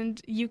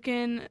 and you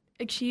can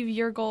achieve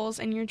your goals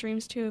and your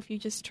dreams, too, if you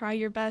just try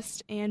your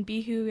best and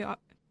be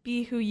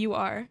who you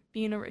are,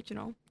 being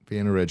original.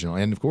 Being original.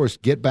 And, of course,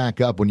 get back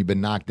up when you've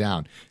been knocked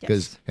down.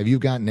 Because have you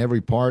gotten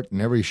every part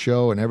and every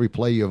show and every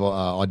play you've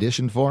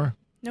auditioned for?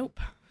 Nope.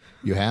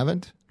 You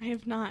haven't? I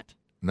have not.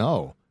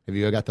 No. Have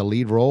you got the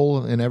lead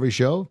role in every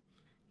show?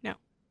 No.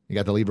 You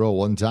got the lead role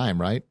one time,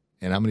 right?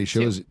 And how many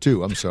shows?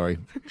 Two. I'm sorry.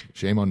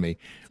 Shame on me.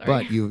 Sorry.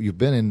 But you've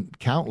been in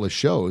countless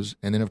shows,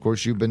 and then, of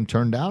course, you've been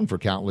turned down for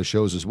countless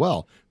shows as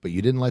well. But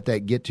you didn't let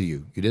that get to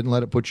you. You didn't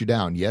let it put you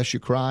down. Yes, you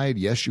cried.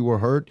 Yes, you were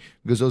hurt,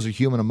 because those are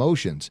human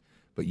emotions.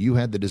 But you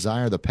had the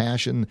desire, the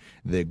passion,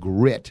 the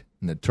grit,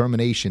 and the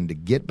determination to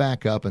get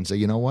back up and say,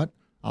 you know what?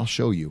 I'll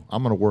show you.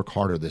 I'm going to work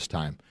harder this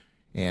time.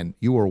 And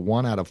you were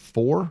 1 out of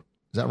 4.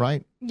 Is that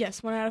right?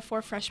 Yes, 1 out of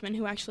 4 freshmen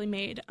who actually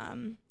made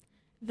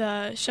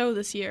the show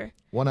this year.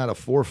 1 out of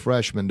 4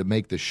 freshmen to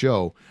make the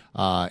show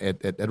at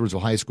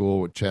Edwardsville High School,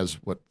 which has,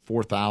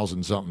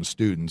 4,000-something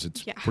students.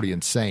 It's pretty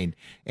insane.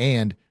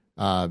 And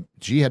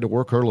she had to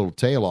work her little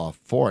tail off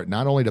for it,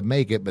 not only to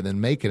make it, but then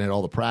making it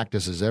all the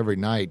practices every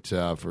night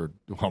for,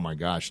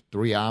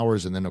 3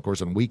 hours. And then, of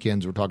course, on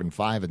weekends, we're talking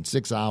 5 and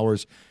 6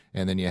 hours.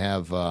 And then you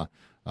have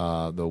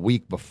the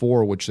week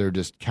before, which they're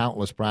just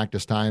countless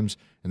practice times.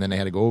 And then they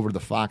had to go over to the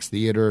Fox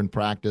Theater and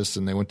practice,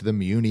 and they went to the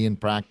Muni and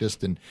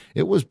practiced. And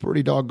it was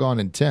pretty doggone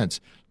intense.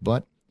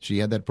 But she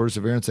had that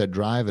perseverance, that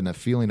drive, and a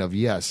feeling of,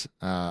 yes,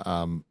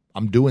 I'm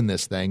doing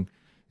this thing,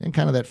 and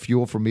kind of that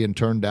fuel from being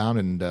turned down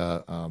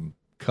and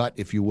cut,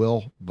 if you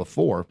will,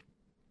 before.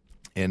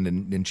 And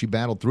then she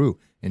battled through,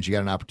 and she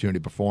got an opportunity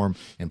to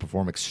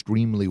perform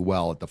extremely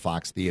well at the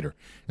Fox Theater.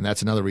 And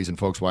that's another reason,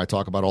 folks, why I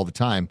talk about all the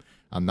time.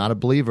 I'm not a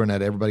believer in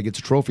that everybody gets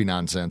a trophy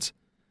nonsense,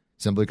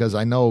 simply because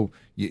I know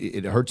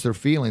it hurts their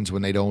feelings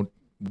when they don't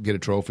get a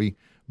trophy,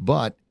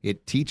 but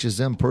it teaches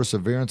them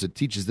perseverance, it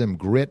teaches them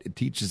grit, it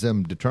teaches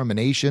them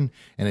determination,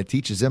 and it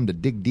teaches them to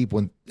dig deep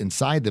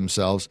inside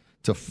themselves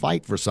to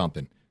fight for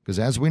something. Because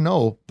as we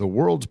know, the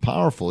world's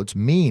powerful. It's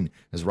mean.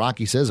 As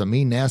Rocky says, a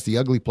mean, nasty,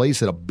 ugly place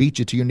that'll beat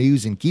you to your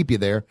knees and keep you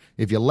there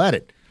if you let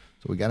it.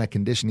 So we got to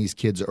condition these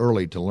kids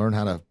early to learn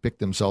how to pick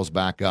themselves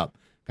back up.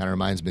 Kind of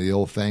reminds me of the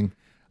old thing.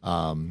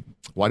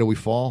 Why do we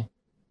fall?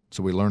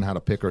 So we learn how to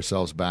pick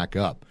ourselves back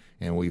up.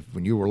 And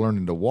when you were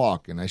learning to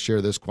walk, and I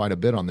share this quite a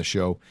bit on the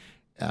show,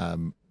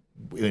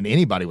 when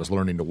anybody was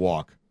learning to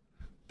walk,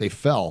 They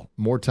fell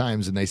more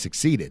times than they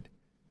succeeded.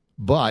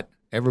 But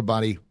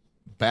everybody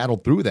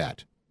battled through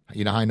that.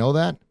 You know how I know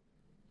that?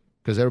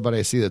 Because everybody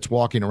I see that's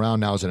walking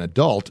around now as an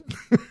adult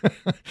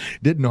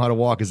didn't know how to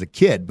walk as a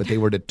kid, but they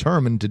were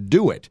determined to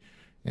do it.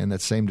 And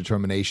that same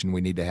determination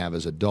we need to have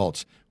as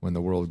adults when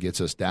the world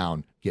gets us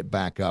down, get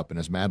back up. And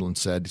as Madeline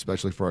said,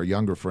 especially for our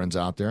younger friends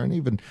out there and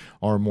even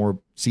our more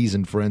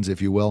seasoned friends,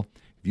 if you will,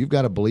 if you've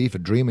got a belief, a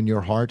dream in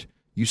your heart,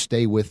 you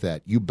stay with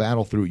that. You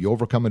battle through. You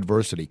overcome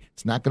adversity.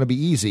 It's not going to be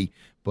easy,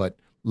 but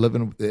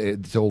living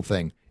this whole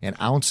thing. An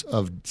ounce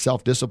of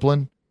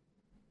self-discipline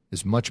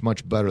is much,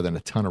 much better than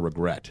a ton of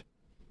regret.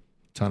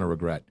 Ton of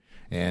regret.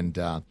 And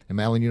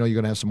Madeline, you know you're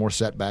going to have some more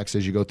setbacks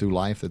as you go through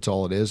life. That's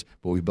all it is.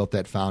 But we built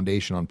that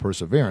foundation on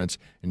perseverance,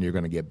 and you're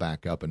going to get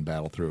back up and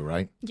battle through,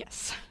 right?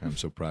 Yes. I'm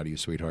so proud of you,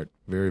 sweetheart.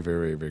 Very,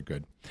 very, very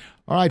good.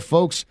 All right,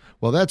 folks.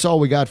 Well, that's all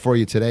we got for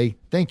you today.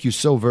 Thank you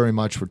so very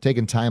much for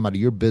taking time out of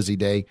your busy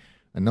day.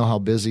 I know how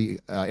busy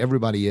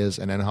everybody is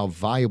and then how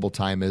valuable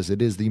time is. It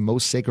is the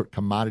most sacred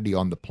commodity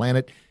on the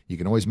planet. You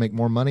can always make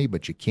more money,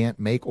 but you can't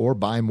make or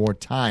buy more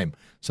time.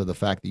 So the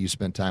fact that you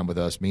spent time with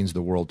us means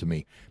the world to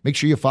me. Make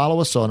sure you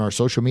follow us on our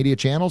social media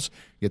channels.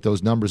 Get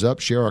those numbers up.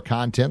 Share our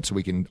content so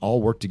we can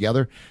all work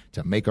together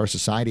to make our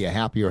society a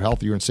happier,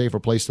 healthier, and safer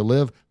place to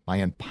live by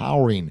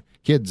empowering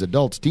kids,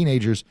 adults,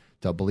 teenagers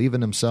to believe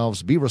in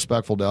themselves, be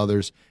respectful to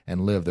others,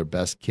 and live their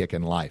best kick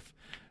in life.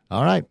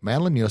 All right,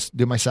 Madeline, you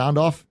do my sound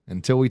off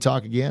until we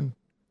talk again.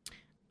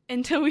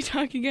 Until we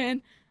talk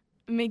again,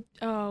 what?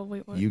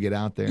 You get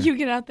out there. You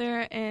get out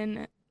there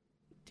and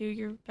do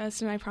your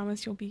best, and I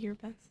promise you'll be your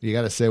best. You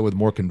got to say it with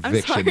more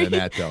conviction than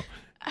that, though.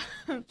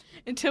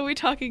 Until we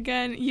talk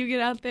again, you get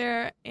out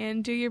there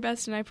and do your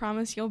best, and I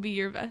promise you'll be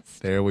your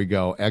best. There we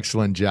go.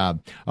 Excellent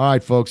job. All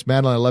right, folks.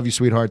 Madeline, I love you,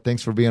 sweetheart.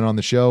 Thanks for being on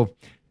the show.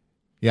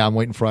 Yeah, I'm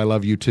waiting for I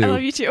love you, too. I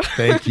love you, too.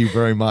 Thank you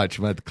very much.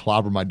 I'm going to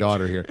clobber my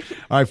daughter here.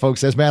 All right,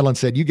 folks, as Madeline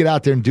said, you get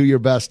out there and do your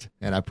best,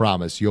 and I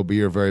promise you'll be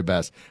your very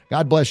best.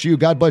 God bless you.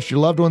 God bless your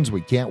loved ones.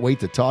 We can't wait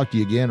to talk to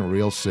you again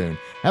real soon.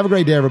 Have a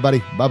great day,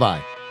 everybody.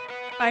 Bye-bye.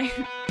 Bye.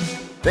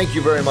 Thank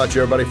you very much,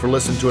 everybody, for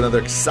listening to another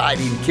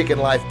exciting Kickin'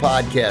 Life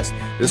podcast.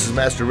 This is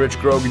Master Rich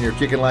Grogan, your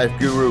Kickin' Life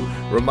guru,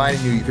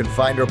 reminding you can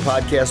find our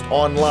podcast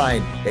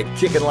online at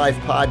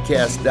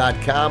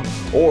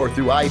kickinlifepodcast.com or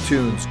through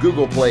iTunes,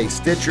 Google Play,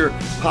 Stitcher,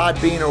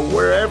 Podbean, or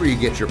wherever you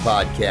get your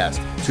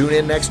podcast. Tune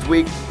in next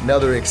week.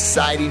 Another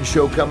exciting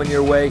show coming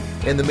your way.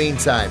 In the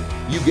meantime,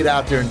 you get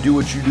out there and do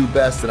what you do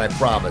best, and I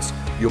promise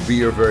you'll be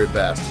your very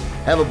best.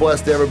 Have a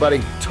blessed day, everybody.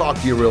 Talk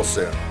to you real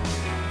soon.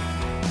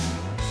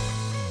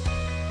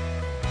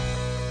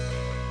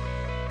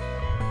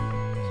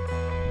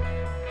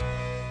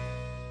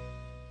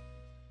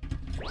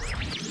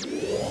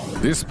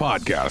 This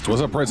podcast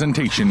was a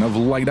presentation of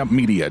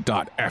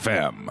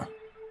LightUpMedia.fm.